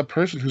 that that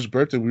person whose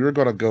birthday we were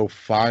going to go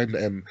find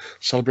and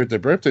celebrate their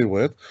birthday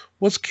with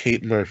was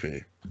Kate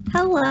Murphy.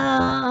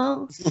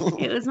 Hello.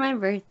 It was my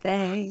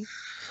birthday.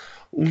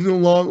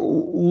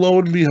 Lo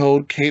and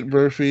behold, Kate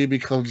Murphy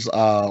becomes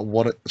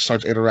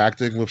starts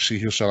interacting with She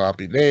Who Shall Not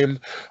Be Named,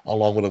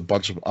 along with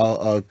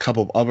a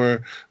couple of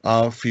other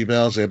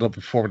females. They ended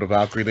up forming the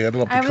Valkyrie. I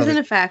was in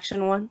a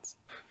faction once.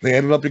 They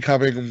ended up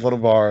becoming one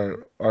of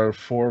our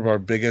four of our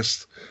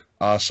biggest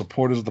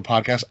supporters of the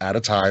podcast at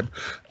a time.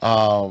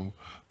 The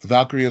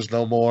Valkyrie is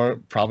no more,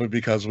 probably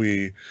because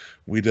we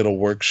did a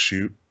work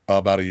shoot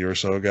about a year or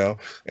so ago,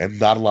 and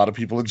not a lot of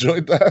people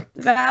enjoyed that.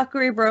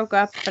 Valkyrie broke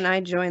up and I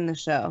joined the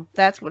show.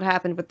 That's what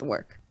happened with the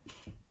work.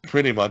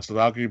 Pretty much, the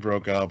Valkyrie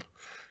broke up.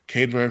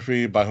 Kate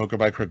Murphy, by hook or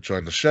by crook,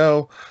 joined the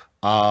show.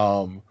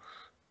 And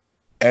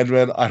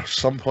then at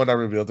some point I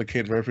revealed to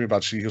Kate Murphy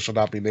about She Who Shall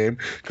Not Be Named,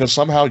 because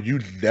somehow you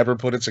never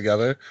put it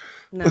together.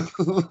 No.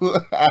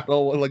 At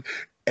all. Like,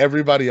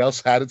 everybody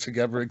else had it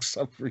together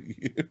except for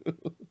you.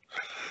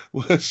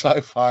 Which I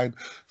find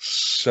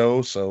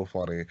so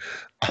funny.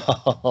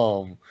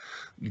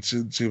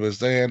 To this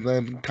day, and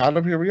then kind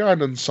of here we are,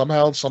 and then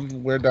somehow,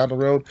 somewhere down the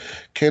road,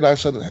 Kate and I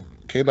said,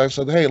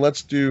 hey,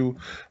 let's do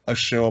a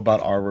show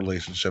about our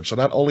relationships. So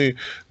not only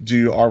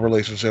do our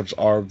relationships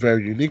are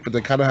very unique, but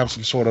they kind of have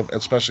some sort of,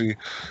 especially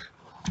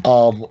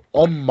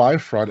on my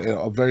front,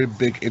 a very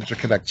big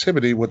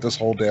interconnectivity with this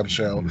whole damn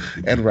show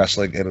and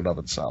wrestling in and of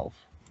itself.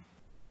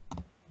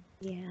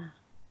 Yeah.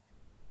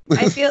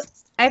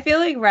 I feel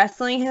like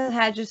wrestling has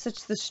had just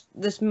such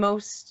this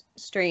most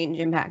strange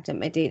impact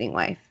on my dating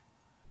life.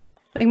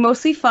 Like,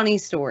 mostly funny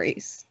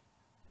stories.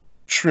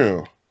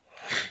 True.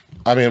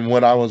 I mean,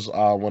 when I was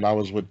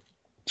with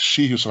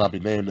She Who Shall Not Be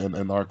Named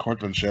in our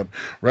courtmanship,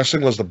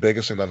 wrestling was the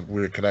biggest thing that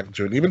we were connected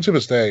to. And even to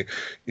this day,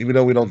 even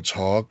though we don't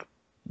talk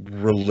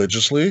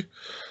religiously,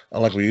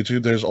 like we used to,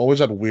 there's always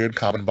that weird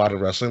common bond in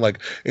wrestling. Like,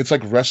 it's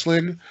like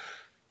wrestling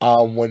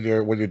when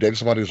you're dating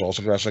somebody who's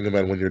also in wrestling, and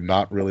then when you're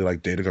not really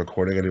like dating or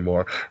courting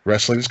anymore,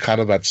 wrestling's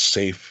kind of that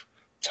safe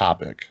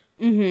topic.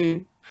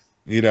 Mm-hmm.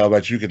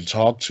 That you can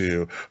talk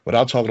to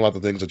without talking about the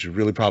things that you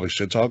really probably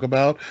should talk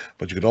about,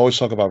 but you can always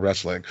talk about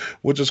wrestling,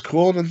 which is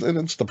cool and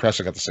it's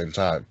depressing at the same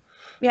time.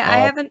 Yeah,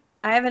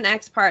 I have an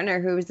ex-partner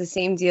who was the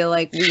same deal.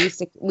 Like,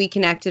 we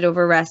connected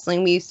over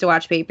wrestling. We used to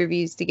watch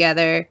pay-per-views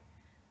together.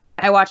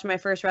 I watched my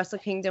first Wrestle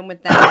Kingdom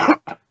with them.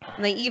 And,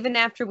 like, even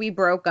after we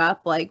broke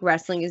up, like,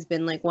 wrestling has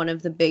been, like, one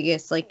of the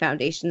biggest, like,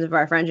 foundations of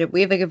our friendship.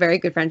 We have, like, a very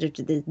good friendship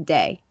to this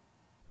day.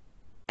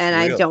 And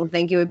I don't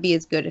think it would be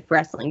as good if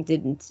wrestling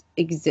didn't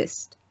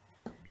exist.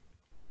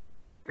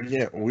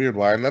 Yeah, weird.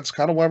 Why? And that's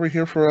kind of why we're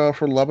here for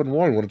Love and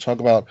War. We want to talk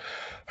about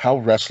how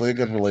wrestling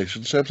and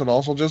relationships, and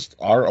also just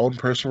our own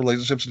personal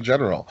relationships in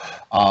general,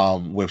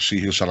 with She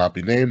Who Shall Not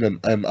Be Named,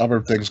 and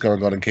other things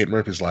going on in Kate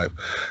Murphy's life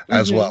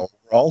as well.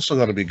 We're also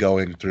going to be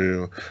going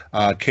through.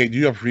 Kate,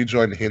 you have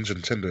rejoined Hinge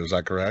and Tinder. Is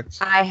that correct?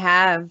 I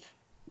have.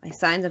 I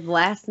signed up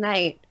last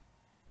night.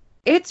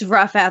 It's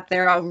rough out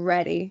there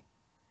already.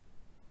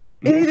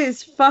 It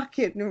is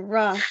fucking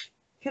rough.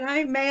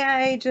 May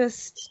I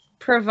just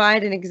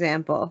provide an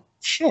example?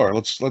 Sure.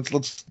 Let's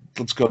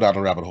go down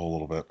the rabbit hole a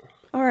little bit.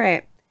 All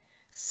right.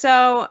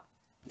 So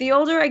the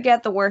older I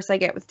get, the worse I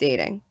get with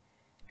dating.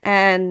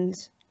 And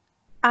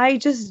I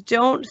just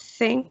don't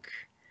think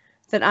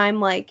that I'm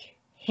like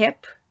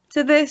hip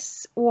to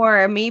this,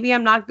 or maybe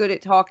I'm not good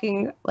at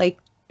talking like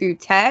through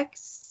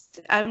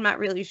text. I'm not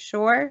really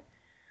sure.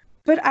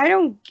 But I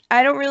don't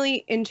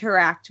really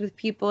interact with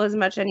people as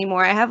much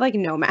anymore. I have like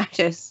no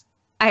matches.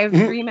 I have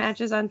 3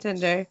 matches on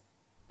Tinder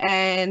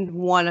and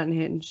 1 on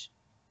Hinge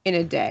in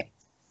a day.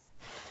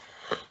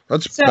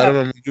 That's better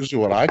than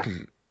usually what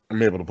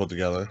I'm able to put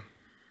together.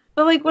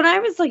 But like when I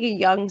was like a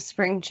young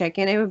spring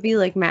chicken, it would be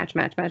like match,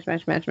 and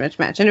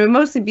it would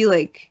mostly be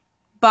like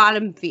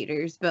bottom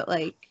feeders, but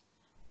like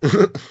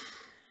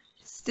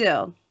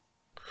still.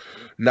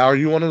 Now, are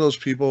you one of those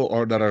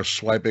people that are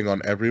swiping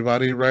on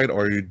everybody, right?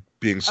 Or are you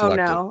being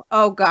selective? Oh no!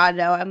 Oh god,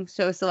 no! I'm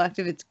so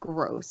selective. It's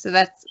gross. So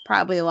that's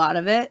probably a lot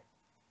of it.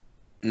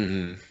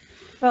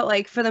 But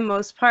like for the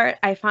most part,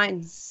 I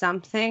find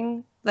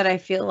something that I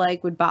feel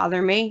like would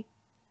bother me.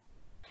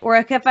 Or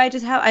like if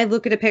I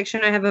look at a picture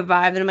and I have a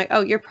vibe, and I'm like,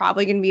 oh, you're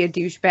probably gonna be a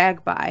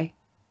douchebag. Bye.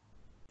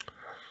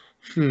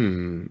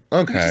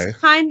 Okay.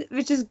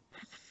 Which is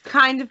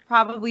kind of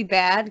probably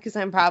bad because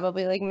I'm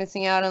probably like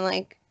missing out on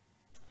like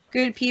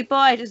good people.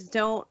 I just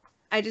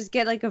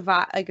get like a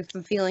vibe, like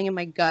a feeling in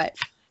my gut.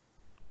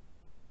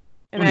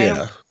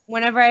 And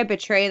whenever I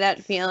betray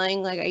that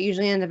feeling, like I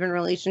usually end up in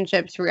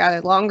relationships for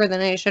either longer than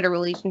I should, or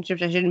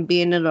relationships I shouldn't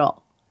be in at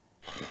all.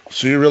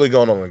 So you're really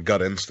going on a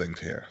gut instinct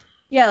here.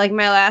 Yeah, like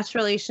my last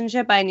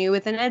relationship, I knew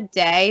within a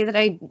day that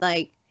I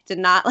like did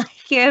not like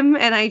him,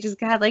 and I just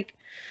had like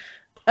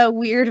a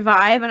weird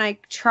vibe, and I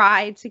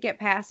tried to get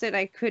past it, and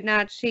I could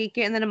not shake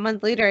it, and then a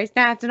month later I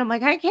snapped, and I'm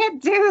like, I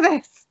can't do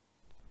this.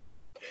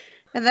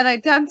 And then I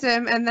dumped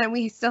him, and then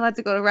we still had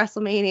to go to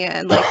WrestleMania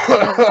and like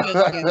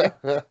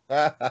together.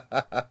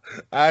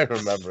 I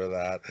remember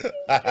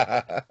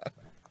that.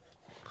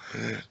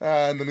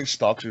 And then he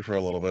stalked you for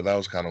a little bit. That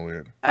was kind of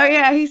weird. Oh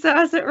yeah, he saw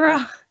us at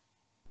Raw.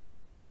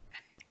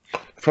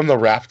 From the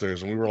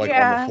rafters, and we were like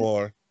on the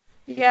floor.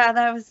 Yeah,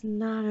 that was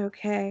not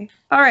okay.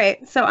 All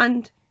right, so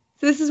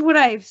this is what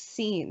I've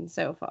seen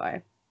so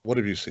far. What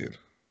have you seen?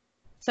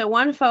 So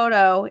one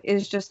photo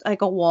is just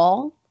like a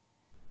wall.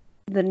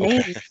 The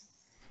name,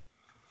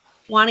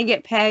 want to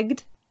get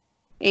pegged,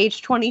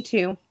 age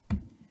 22.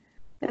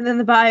 And then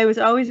the bio was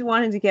always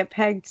wanted to get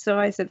pegged, so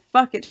I said,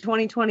 fuck it,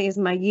 2020 is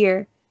my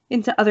year.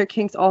 Into other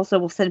kinks also,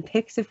 we'll send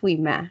pics if we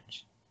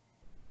match.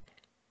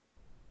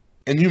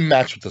 And you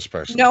matched with this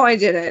person? No, I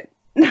didn't.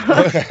 No.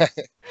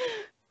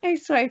 I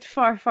swiped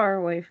far, far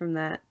away from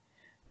that.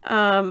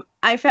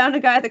 I found a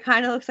guy that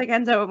kind of looks like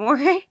Enzo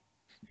Amore.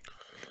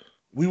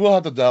 We will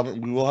have to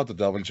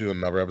delve into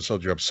another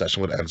episode your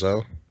obsession with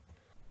Enzo.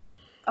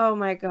 Oh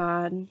my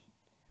god.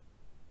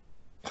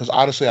 Because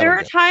honestly, there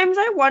are times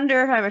I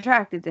wonder if I'm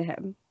attracted to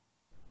him.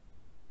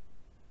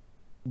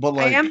 But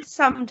like, I am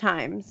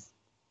sometimes.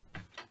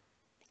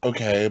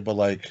 Okay, but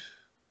like,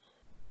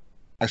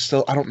 I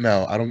don't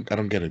know. I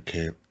don't get it,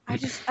 Kate.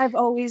 I've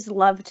always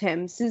loved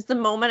him. Since the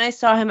moment I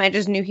saw him, I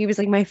just knew he was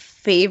like my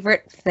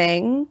favorite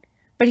thing.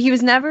 But he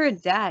was never a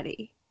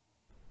daddy.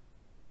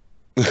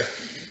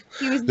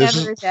 He was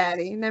never a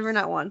daddy. Never,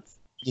 not once.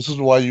 This is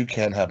why you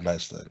can't have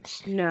nice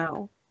things.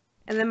 No.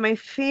 And then my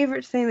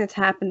favorite thing that's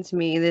happened to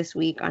me this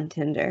week on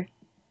Tinder.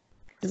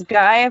 This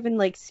guy I've been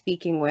like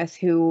speaking with,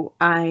 who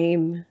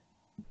I'm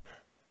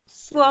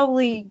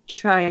slowly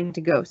trying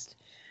to ghost.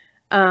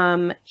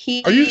 Are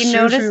you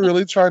seriously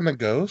really trying to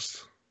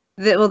ghost?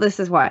 Well, this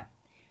is why.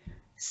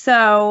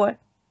 So,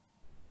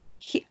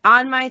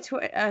 on my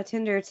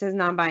Tinder it says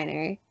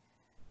non-binary.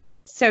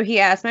 So he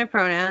asked my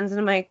pronouns, and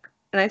I'm like,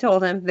 and I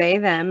told him they,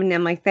 them, and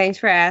I'm like, thanks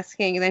for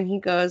asking. And then he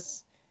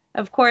goes,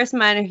 of course,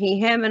 mine are he,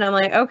 him. And I'm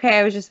like, okay,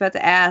 I was just about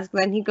to ask.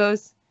 Then he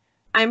goes,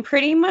 I'm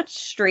pretty much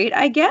straight,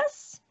 I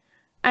guess.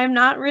 I'm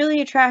not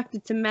really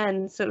attracted to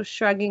men, so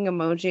shrugging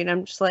emoji. And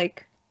I'm just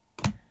like,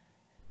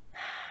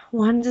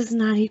 one does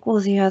not equal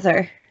the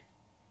other.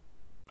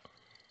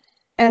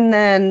 And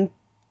then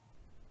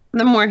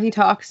the more he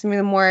talks to me,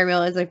 the more I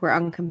realize like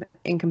we're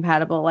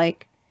incompatible.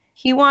 Like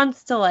he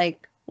wants to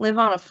like live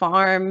on a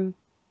farm,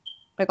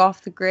 like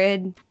off the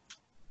grid,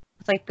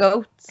 with like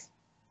goats.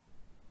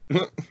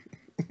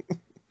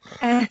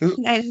 and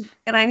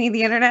I need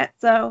the internet,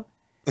 so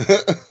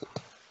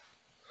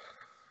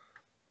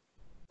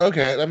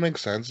Okay, that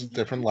makes sense.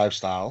 Different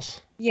lifestyles.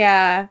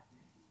 Yeah.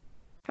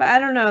 But I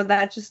don't know,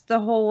 that just the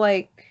whole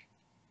like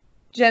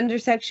gender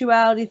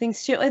sexuality thing,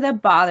 shit like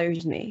that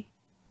bothers me.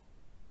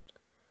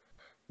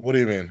 What do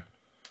you mean?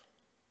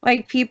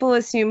 Like people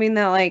assuming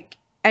that like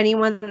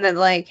anyone that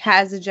like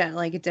has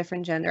like a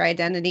different gender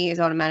identity is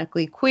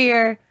automatically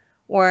queer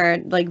or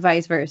like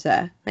vice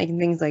versa, like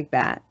things like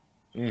that.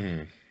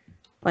 Hmm.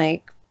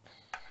 Like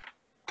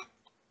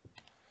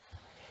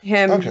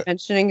him Okay.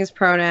 mentioning his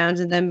pronouns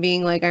and then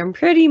being like, I'm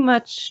pretty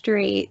much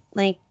straight.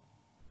 Like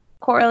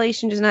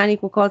correlation does not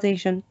equal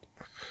causation.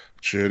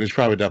 True. He's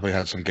probably definitely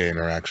had some gay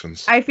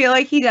interactions. I feel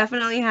like he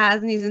definitely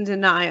has and he's in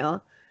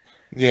denial.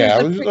 Yeah,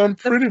 I'm The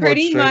pretty much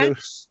pretty straight.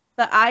 much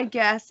the I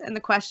guess and the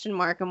question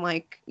mark, I'm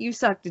like, you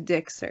sucked a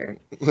dick, sir.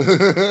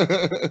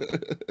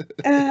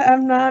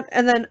 I'm not,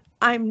 and then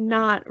I'm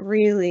not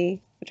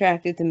really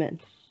attracted to men.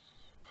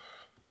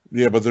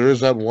 Yeah, but there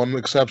is that one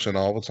exception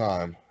all the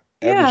time.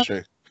 Yeah.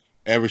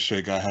 Every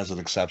straight guy has an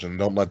exception.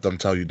 Don't let them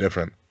tell you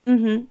different.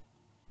 Mm-hmm.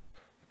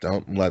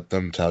 Don't let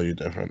them tell you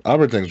different.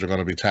 Other things we're going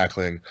to be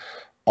tackling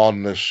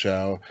on this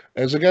show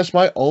is, I guess,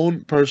 my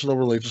own personal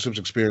relationships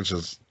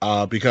experiences.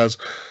 Because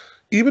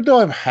even though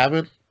I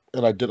haven't,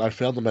 and I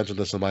failed to mention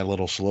this in my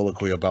little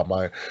soliloquy about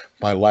my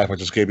life. I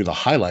just gave you the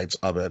highlights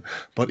of it.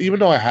 But even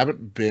though I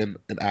haven't been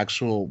an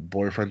actual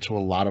boyfriend to a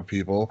lot of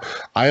people,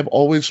 I have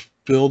always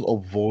filled a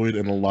void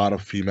in a lot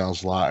of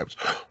females' lives,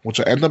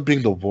 which I end up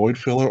being the void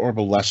filler or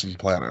the lesson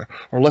planner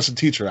or lesson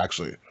teacher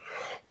actually,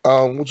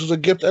 which is a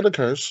gift and a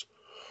curse.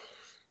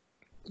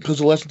 Because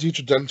the lesson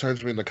teacher then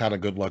turns me into kind of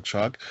good luck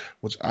Chuck,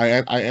 which I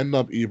end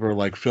up either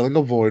like filling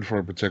a void for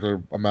a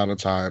particular amount of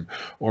time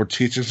or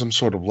teaching some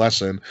sort of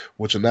lesson,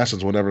 which in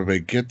essence, whenever they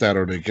get that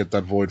or they get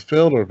that void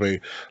filled or they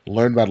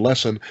learn that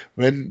lesson,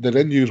 then they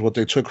then use what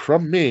they took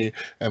from me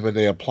and then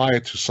they apply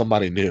it to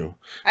somebody new.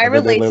 I And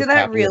then they relate live to that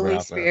happily ever really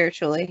after.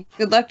 spiritually.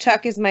 Good luck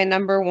Chuck is my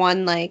number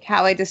one, like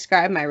how I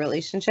describe my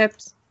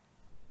relationships.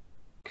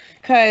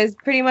 Because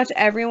pretty much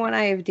everyone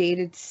I have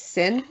dated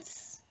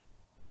since,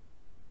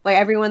 like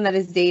everyone that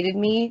has dated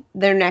me,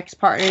 their next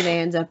partner they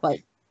end up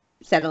like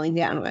settling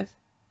down with.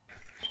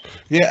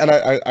 Yeah,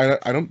 and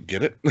I don't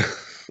get it.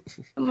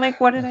 I'm like,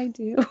 what did I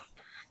do?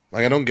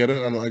 Like I don't get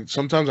it. I'm like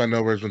sometimes I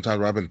know there's been times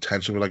where I've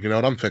intentionally like, you know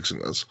what, I'm fixing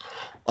this.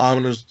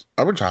 And there's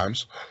other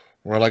times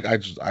where like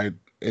I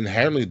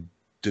inherently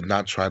did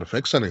not try to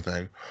fix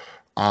anything.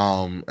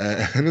 And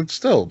it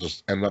still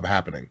just ended up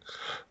happening.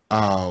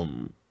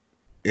 Um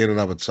in and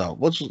of itself.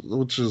 Which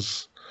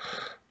is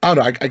I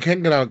don't know, I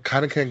can't get out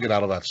kinda can't get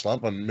out of that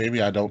slump, and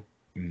maybe I don't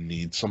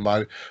need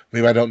somebody.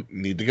 Maybe I don't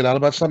need to get out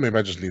of that slump. Maybe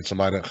I just need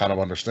somebody to kind of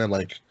understand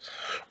like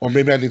or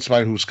maybe I need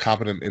somebody who's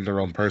competent in their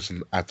own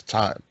person at the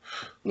time.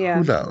 Who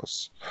Yeah.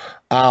 knows?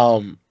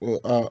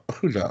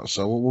 Who knows?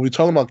 So we'll be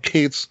talking about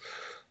Kate's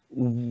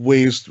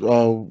ways,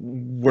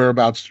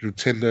 whereabouts through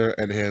Tinder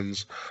and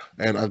Hinge,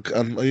 and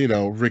you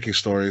know Ricky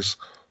stories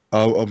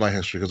of my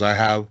history because I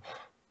have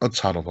a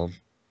ton of them.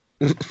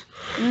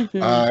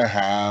 Mm-hmm. I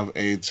have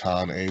a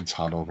ton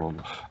of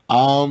them.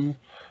 Um,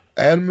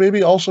 and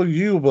maybe also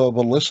you, the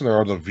listener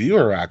or the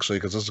viewer, actually,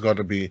 because this is going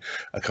to be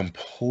a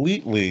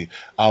completely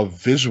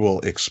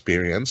visual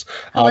experience.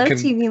 Hello, Can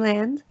TV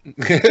land.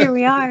 Here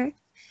we are.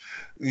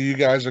 you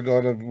guys are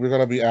we're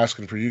gonna be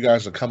asking for you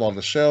guys to come on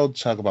the show,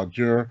 talk about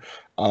your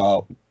uh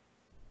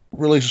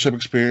relationship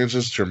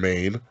experiences,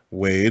 Jermaine,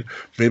 Wade.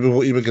 Maybe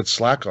we'll even get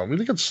Slack on. We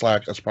can get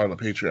Slack as part of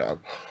the Patreon,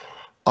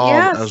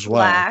 Yeah, as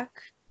well. Slack.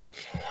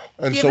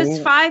 And Give so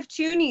us 5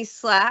 toonies,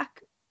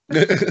 Slack.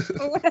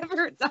 Or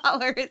whatever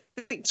dollar is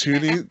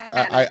Toonie, or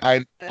I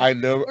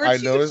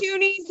 2 know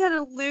toonies and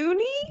a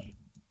loony?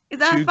 Is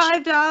that two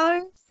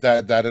 $5?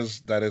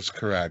 that is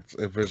correct.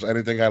 If there's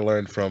anything I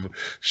learned from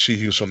She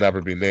Who Shall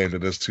Never Be Named,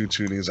 it is two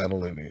toonies and a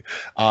loony.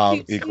 2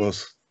 toonies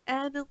Equals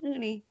and a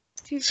loony.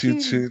 2 two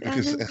toonies and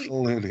toonies a and a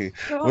loony. loony.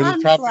 Go Which is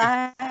on, probably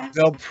Slack.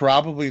 they'll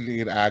probably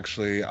need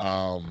actually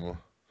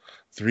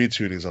three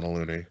toonies and a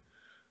loony.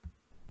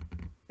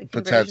 The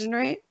Potential conversion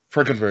rate?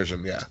 for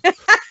conversion, yeah.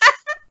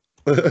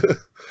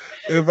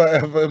 If I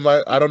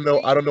don't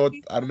know I don't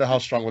know how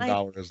strong a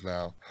dollar is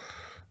now,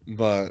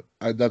 but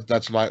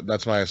that's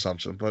my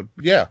assumption. But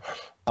yeah,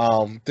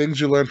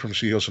 things you learn from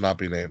She Who Shall Not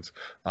Be Named.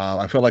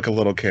 I feel like a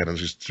little kid and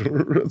she's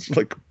it's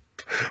like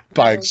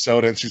buying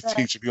soda and she's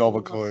teaching me all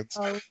the coins.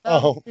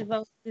 Oh,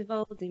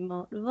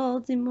 Voldemort.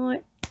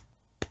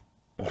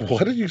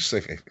 what are you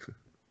singing?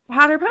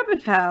 Potter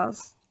Puppet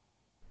Pals.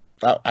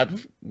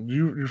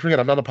 You forget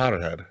I'm not a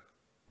Potterhead.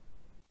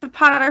 The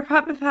Potter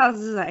Puppet Pals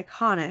is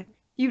iconic.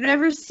 You've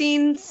never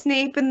seen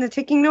Snape and the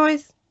ticking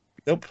noise?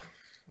 Nope.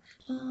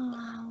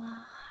 Oh,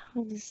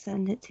 I'll just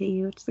send it to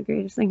you. It's the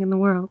greatest thing in the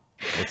world.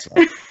 It's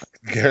not.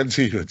 I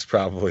guarantee you it's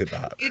probably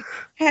not. It's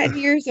 10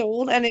 years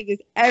old and it is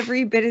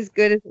every bit as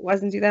good as it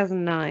was in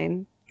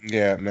 2009.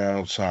 Yeah,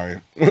 no,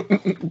 sorry.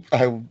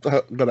 I'm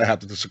gonna have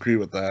to disagree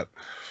with that.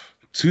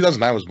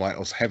 2009 was my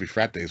most heavy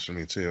frat days for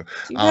me too.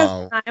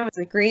 2009 was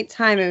a great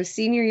time. It was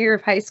senior year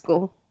of high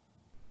school.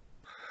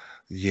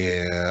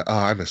 Yeah, oh,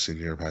 I miss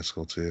senior year of high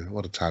school too.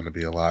 What a time to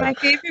be alive. My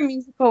favorite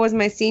musical was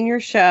My Senior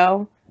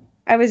Show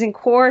I was in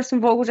chorus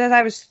and vocal jazz.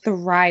 I was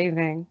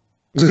thriving.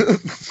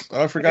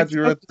 I forgot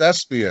you were a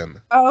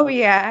thespian. Oh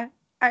yeah,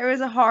 I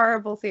was a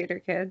horrible theater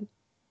kid.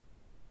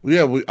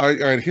 Yeah, all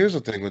right. Here's the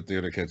thing with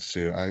theater kids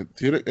too.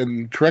 Theater,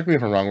 and correct me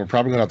if I'm wrong. We're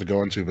probably gonna have to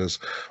go into this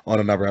on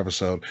another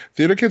episode.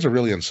 Theater kids are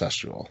really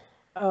incestual.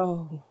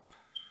 Oh.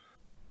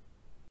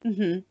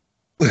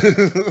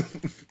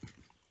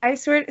 I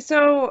swear.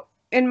 So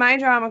in my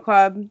drama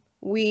club,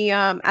 we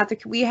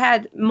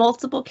had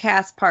multiple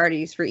cast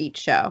parties for each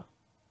show.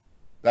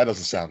 That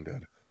doesn't sound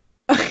good.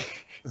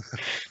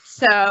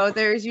 So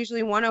there's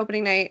usually one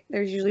opening night,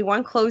 there's usually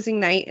one closing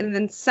night, and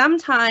then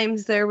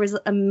sometimes there was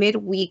a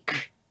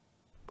midweek,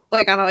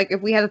 like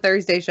if we had a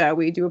Thursday show,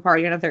 we'd do a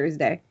party on a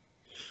Thursday.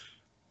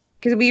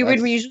 Because we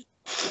would usually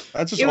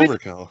that's just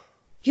overkill.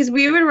 Because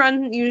we would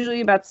run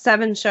usually about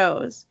 7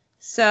 shows.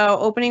 So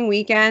opening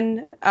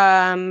weekend,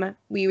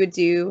 we would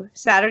do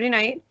Saturday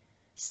night.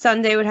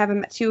 Sunday would have a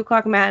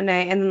 2:00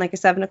 matinee and then like a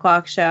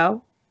 7:00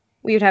 show.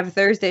 We would have a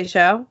Thursday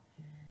show.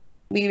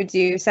 We would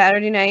do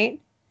Saturday night,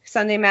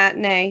 Sunday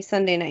matinee,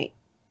 Sunday night.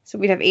 So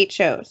we'd have 8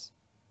 shows.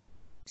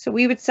 So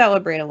we would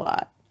celebrate a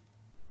lot.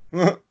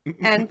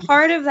 And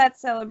part of that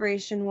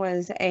celebration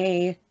was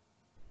a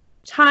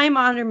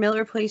time-honored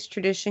Miller Place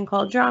tradition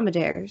called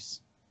Dromedaires.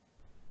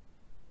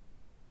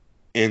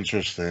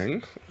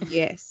 Interesting.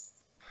 Yes.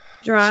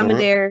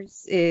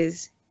 Dromedaires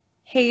is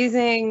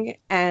hazing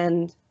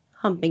and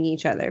humping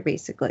each other,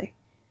 basically.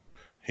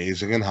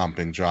 Hazing and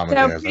humping,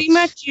 Dromedaires. So pretty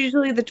much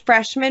usually the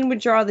freshmen would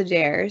draw the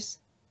dares.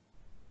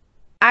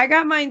 I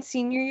got mine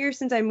senior year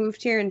since I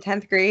moved here in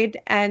 10th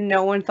grade, and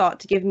no one thought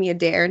to give me a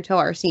dare until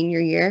our senior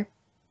year.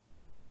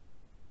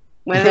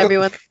 When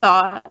everyone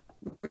thought,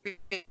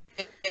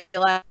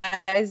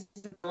 realized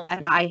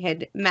I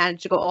had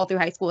managed to go all through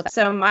high school.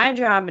 So my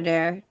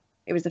Dromedare,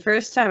 it was the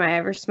first time I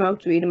ever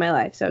smoked weed in my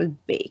life, so I was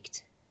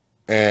baked.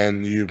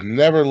 And you've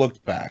never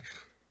looked back.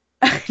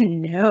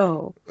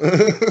 No.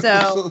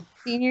 So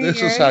senior year,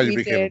 this is how you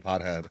became a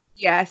pothead.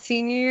 Yeah,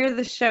 senior year,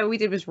 the show we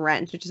did was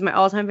Rent, which is my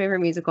all-time favorite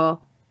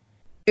musical.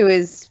 It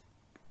was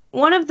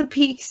one of the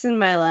peaks in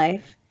my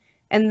life,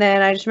 and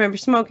then I just remember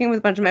smoking with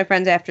a bunch of my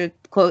friends after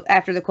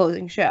the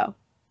closing show.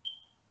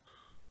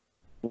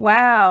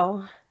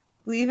 Wow,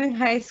 leaving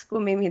high school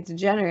made me a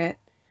degenerate.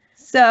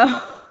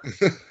 So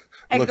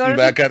I looking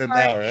back at it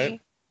now, right?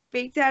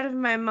 Baked out of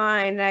my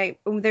mind.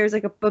 There's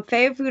like a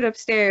buffet of food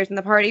upstairs, and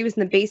the party was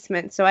in the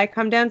basement. So I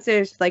come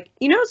downstairs, like,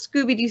 you know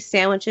Scooby-Doo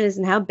sandwiches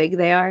and how big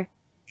they are?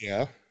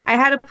 Yeah. I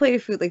had a plate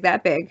of food like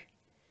that big.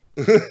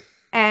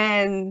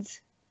 And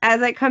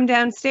as I come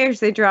downstairs,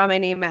 they draw my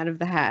name out of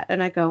the hat,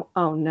 and I go,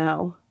 oh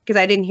no, because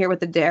I didn't hear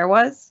what the dare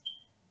was.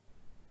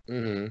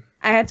 Mm-hmm.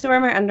 I had to wear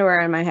my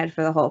underwear on my head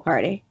for the whole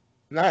party.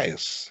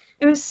 Nice.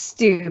 It was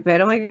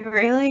stupid. I'm like,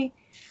 really?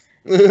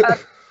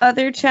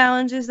 Other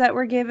challenges that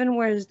were given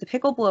was the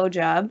pickle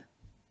blowjob,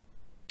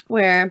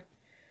 where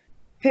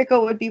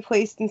pickle would be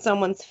placed in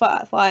someone's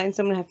fly and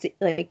someone would have to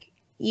like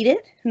eat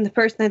it, and the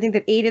person I think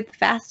that ate it the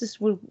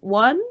fastest would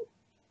won.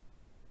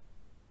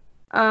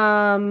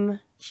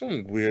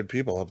 Some weird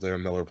people up there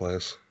in Miller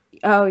Place.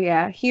 Oh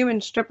yeah, human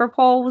stripper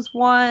pole was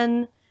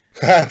one.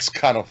 That's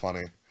kind of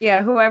funny.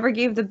 Yeah, whoever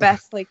gave the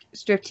best like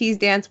striptease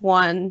dance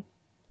won.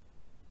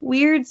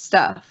 Weird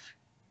stuff.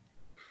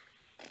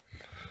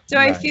 So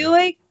nice. I feel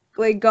like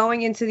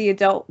going into the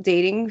adult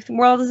dating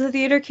world as a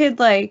theater kid,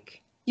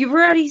 like you've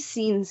already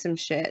seen some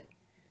shit,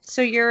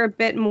 so you're a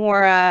bit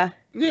more.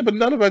 Yeah, but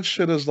none of that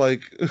shit is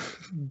like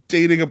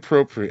dating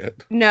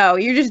appropriate. No,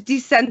 you're just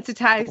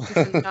desensitized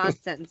to some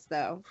nonsense,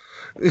 though.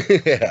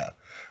 Yeah,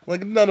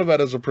 like none of that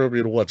is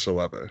appropriate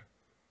whatsoever.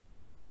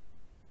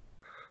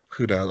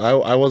 Who knows?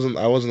 I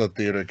wasn't a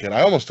theater kid.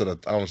 I almost did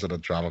a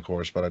drama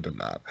course, but I did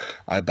not.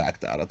 I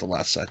backed out at the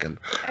last second.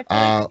 I feel like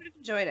I would have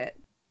enjoyed it.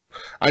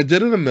 I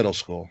did it in middle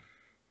school.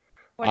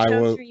 What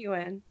shows were you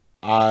in?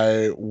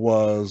 I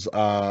was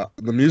the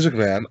Music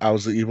Man. I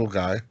was the evil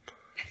guy.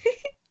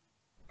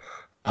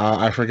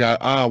 I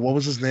forgot. What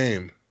was his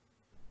name?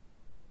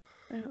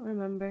 I don't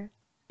remember.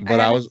 But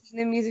I was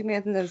the Music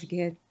Man since I was a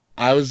kid.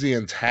 I was the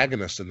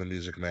antagonist in the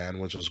Music Man,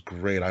 which was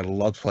great. I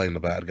loved playing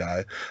the bad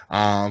guy.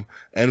 And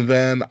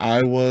then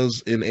I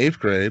was in 8th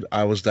grade.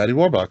 I was Daddy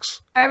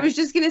Warbucks. I was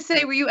just gonna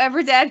say, were you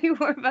ever Daddy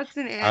Warbucks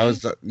in Annie?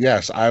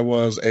 Yes, I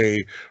was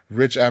a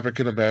rich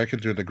African American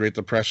during the Great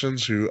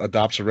Depressions who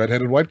adopts a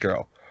redheaded white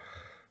girl.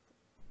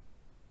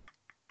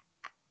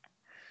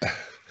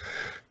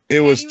 It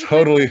was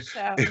totally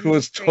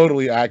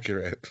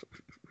accurate.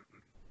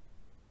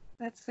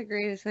 That's the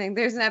greatest thing.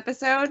 There's an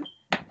episode.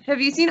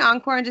 Have you seen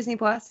Encore on Disney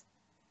Plus?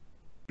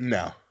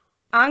 No.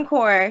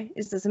 Encore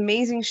is this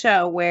amazing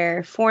show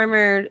where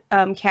former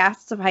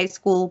casts of high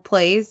school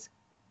plays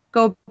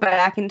go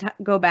back and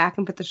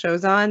put the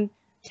shows on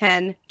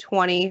 10,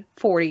 20,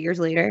 40 years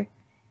later.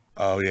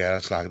 Oh yeah,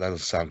 that doesn't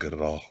sound good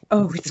at all.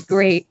 Oh, it's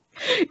great.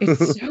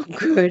 It's so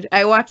good.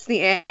 I watched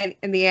the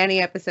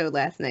Annie episode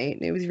last night,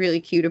 and it was really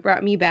cute. It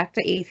brought me back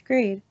to 8th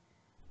grade.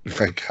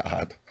 Thank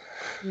God.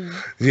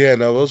 Yeah,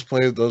 no, those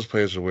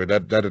plays are weird.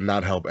 That did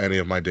not help any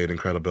of my dating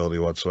credibility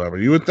whatsoever.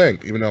 You would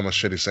think, even though I'm a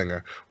shitty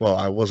singer. Well,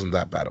 I wasn't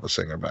that bad of a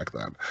singer back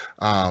then.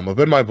 But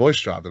then my voice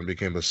dropped and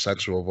became the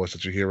sensual voice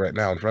that you hear right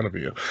now in front of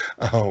you.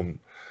 Um,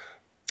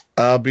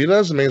 Beta,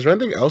 is there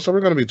anything else that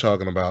we're going to be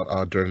talking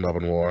about during Love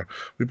and War?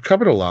 We've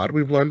covered a lot.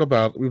 We've learned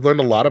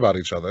a lot about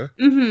each other.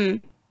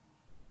 Mm-hmm.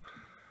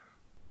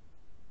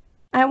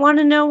 I want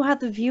to know how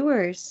the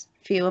viewers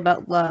feel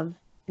about love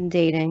and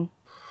dating.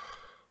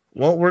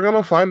 Well, we're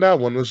gonna find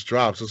out when this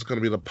drops. This is gonna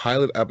be the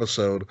pilot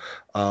episode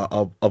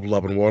of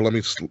Love and War.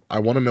 I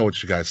want to know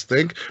what you guys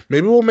think.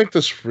 Maybe we'll make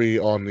this free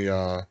on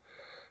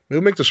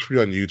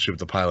YouTube,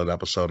 the pilot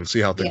episode, and see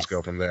how things go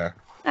Yes. from there.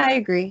 I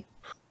agree.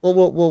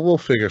 Well, we'll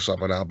figure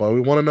something out. But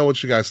we want to know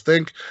what you guys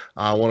think.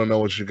 I want to know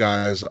what you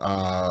guys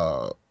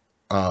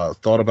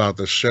thought about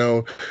this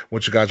show,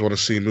 what you guys want to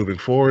see moving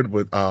forward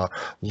with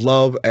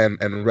love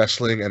and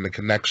wrestling and the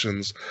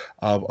connections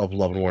of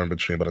Love and War in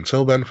between. But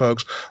until then,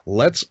 folks,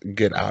 let's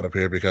get out of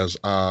here because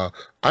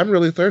I'm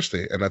really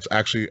thirsty, and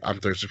I'm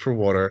thirsty for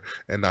water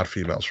and not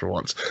females for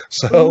once.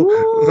 So.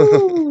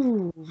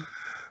 Ooh.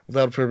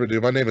 Without further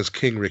ado, my name is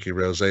King Ricky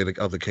Rose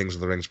of the Kings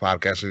of the Rings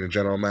podcast and your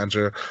general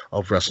manager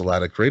of Wrestle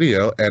Addict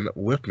Radio, and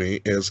with me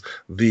is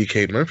the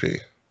Kate Murphy.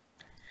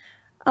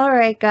 All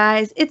right,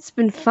 guys, it's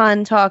been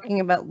fun talking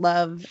about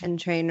love and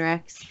train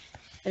wrecks.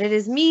 And it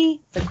is me,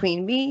 the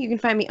Queen Bee. You can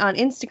find me on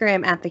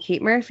Instagram at the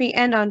Kate Murphy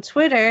and on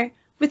Twitter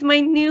with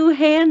my new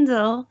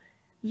handle,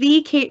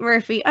 the Kate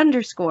Murphy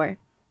 _.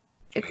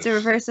 It's the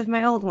reverse of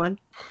my old one.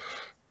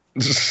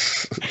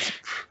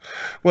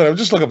 Whatever,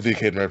 just look up the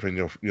Kate Murphy and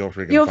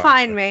you'll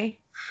find me.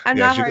 I'm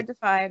not hard to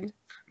find.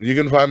 You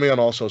can find me on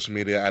all social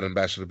media at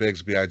Ambassador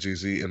Biggs,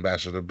 BIGZ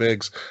Ambassador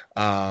Biggs.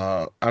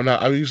 I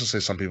used to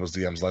say some people's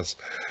DMs,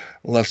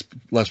 less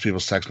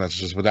people's text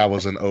messages, but that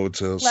was an ode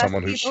to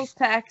someone who's people's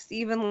texts,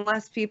 even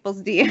less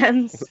people's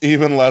DMs.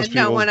 Even less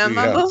people's no one on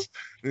Bumble.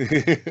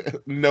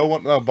 No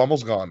one. No,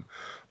 Bumble's gone.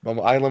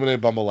 I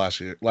eliminated Bumble last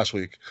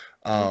week.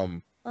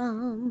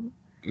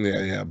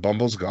 Yeah,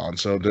 Bumble's gone.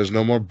 So there's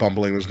no more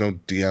bumbling. There's no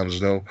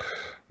DMs.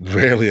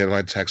 Rarely, and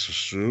my texts are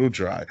so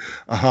dry.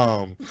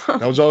 That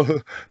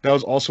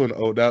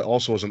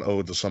also was an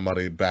ode to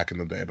somebody back in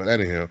the day. But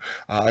anywho,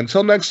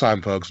 until next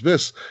time, folks.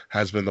 This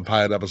has been the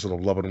pilot episode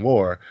of Love and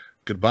War.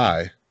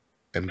 Goodbye,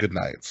 and good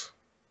night.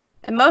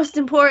 And most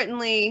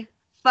importantly,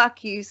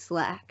 fuck you,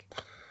 Slack.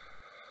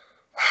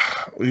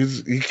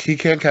 He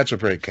can't catch a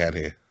break, can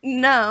he?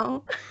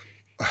 No.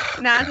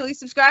 Not until he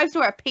subscribes to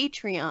our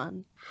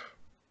Patreon.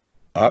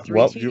 Three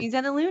Toonies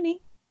and a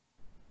Looney.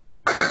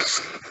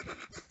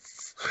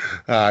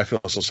 I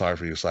feel so sorry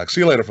for you, Slack.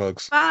 See you later,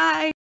 folks.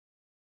 Bye.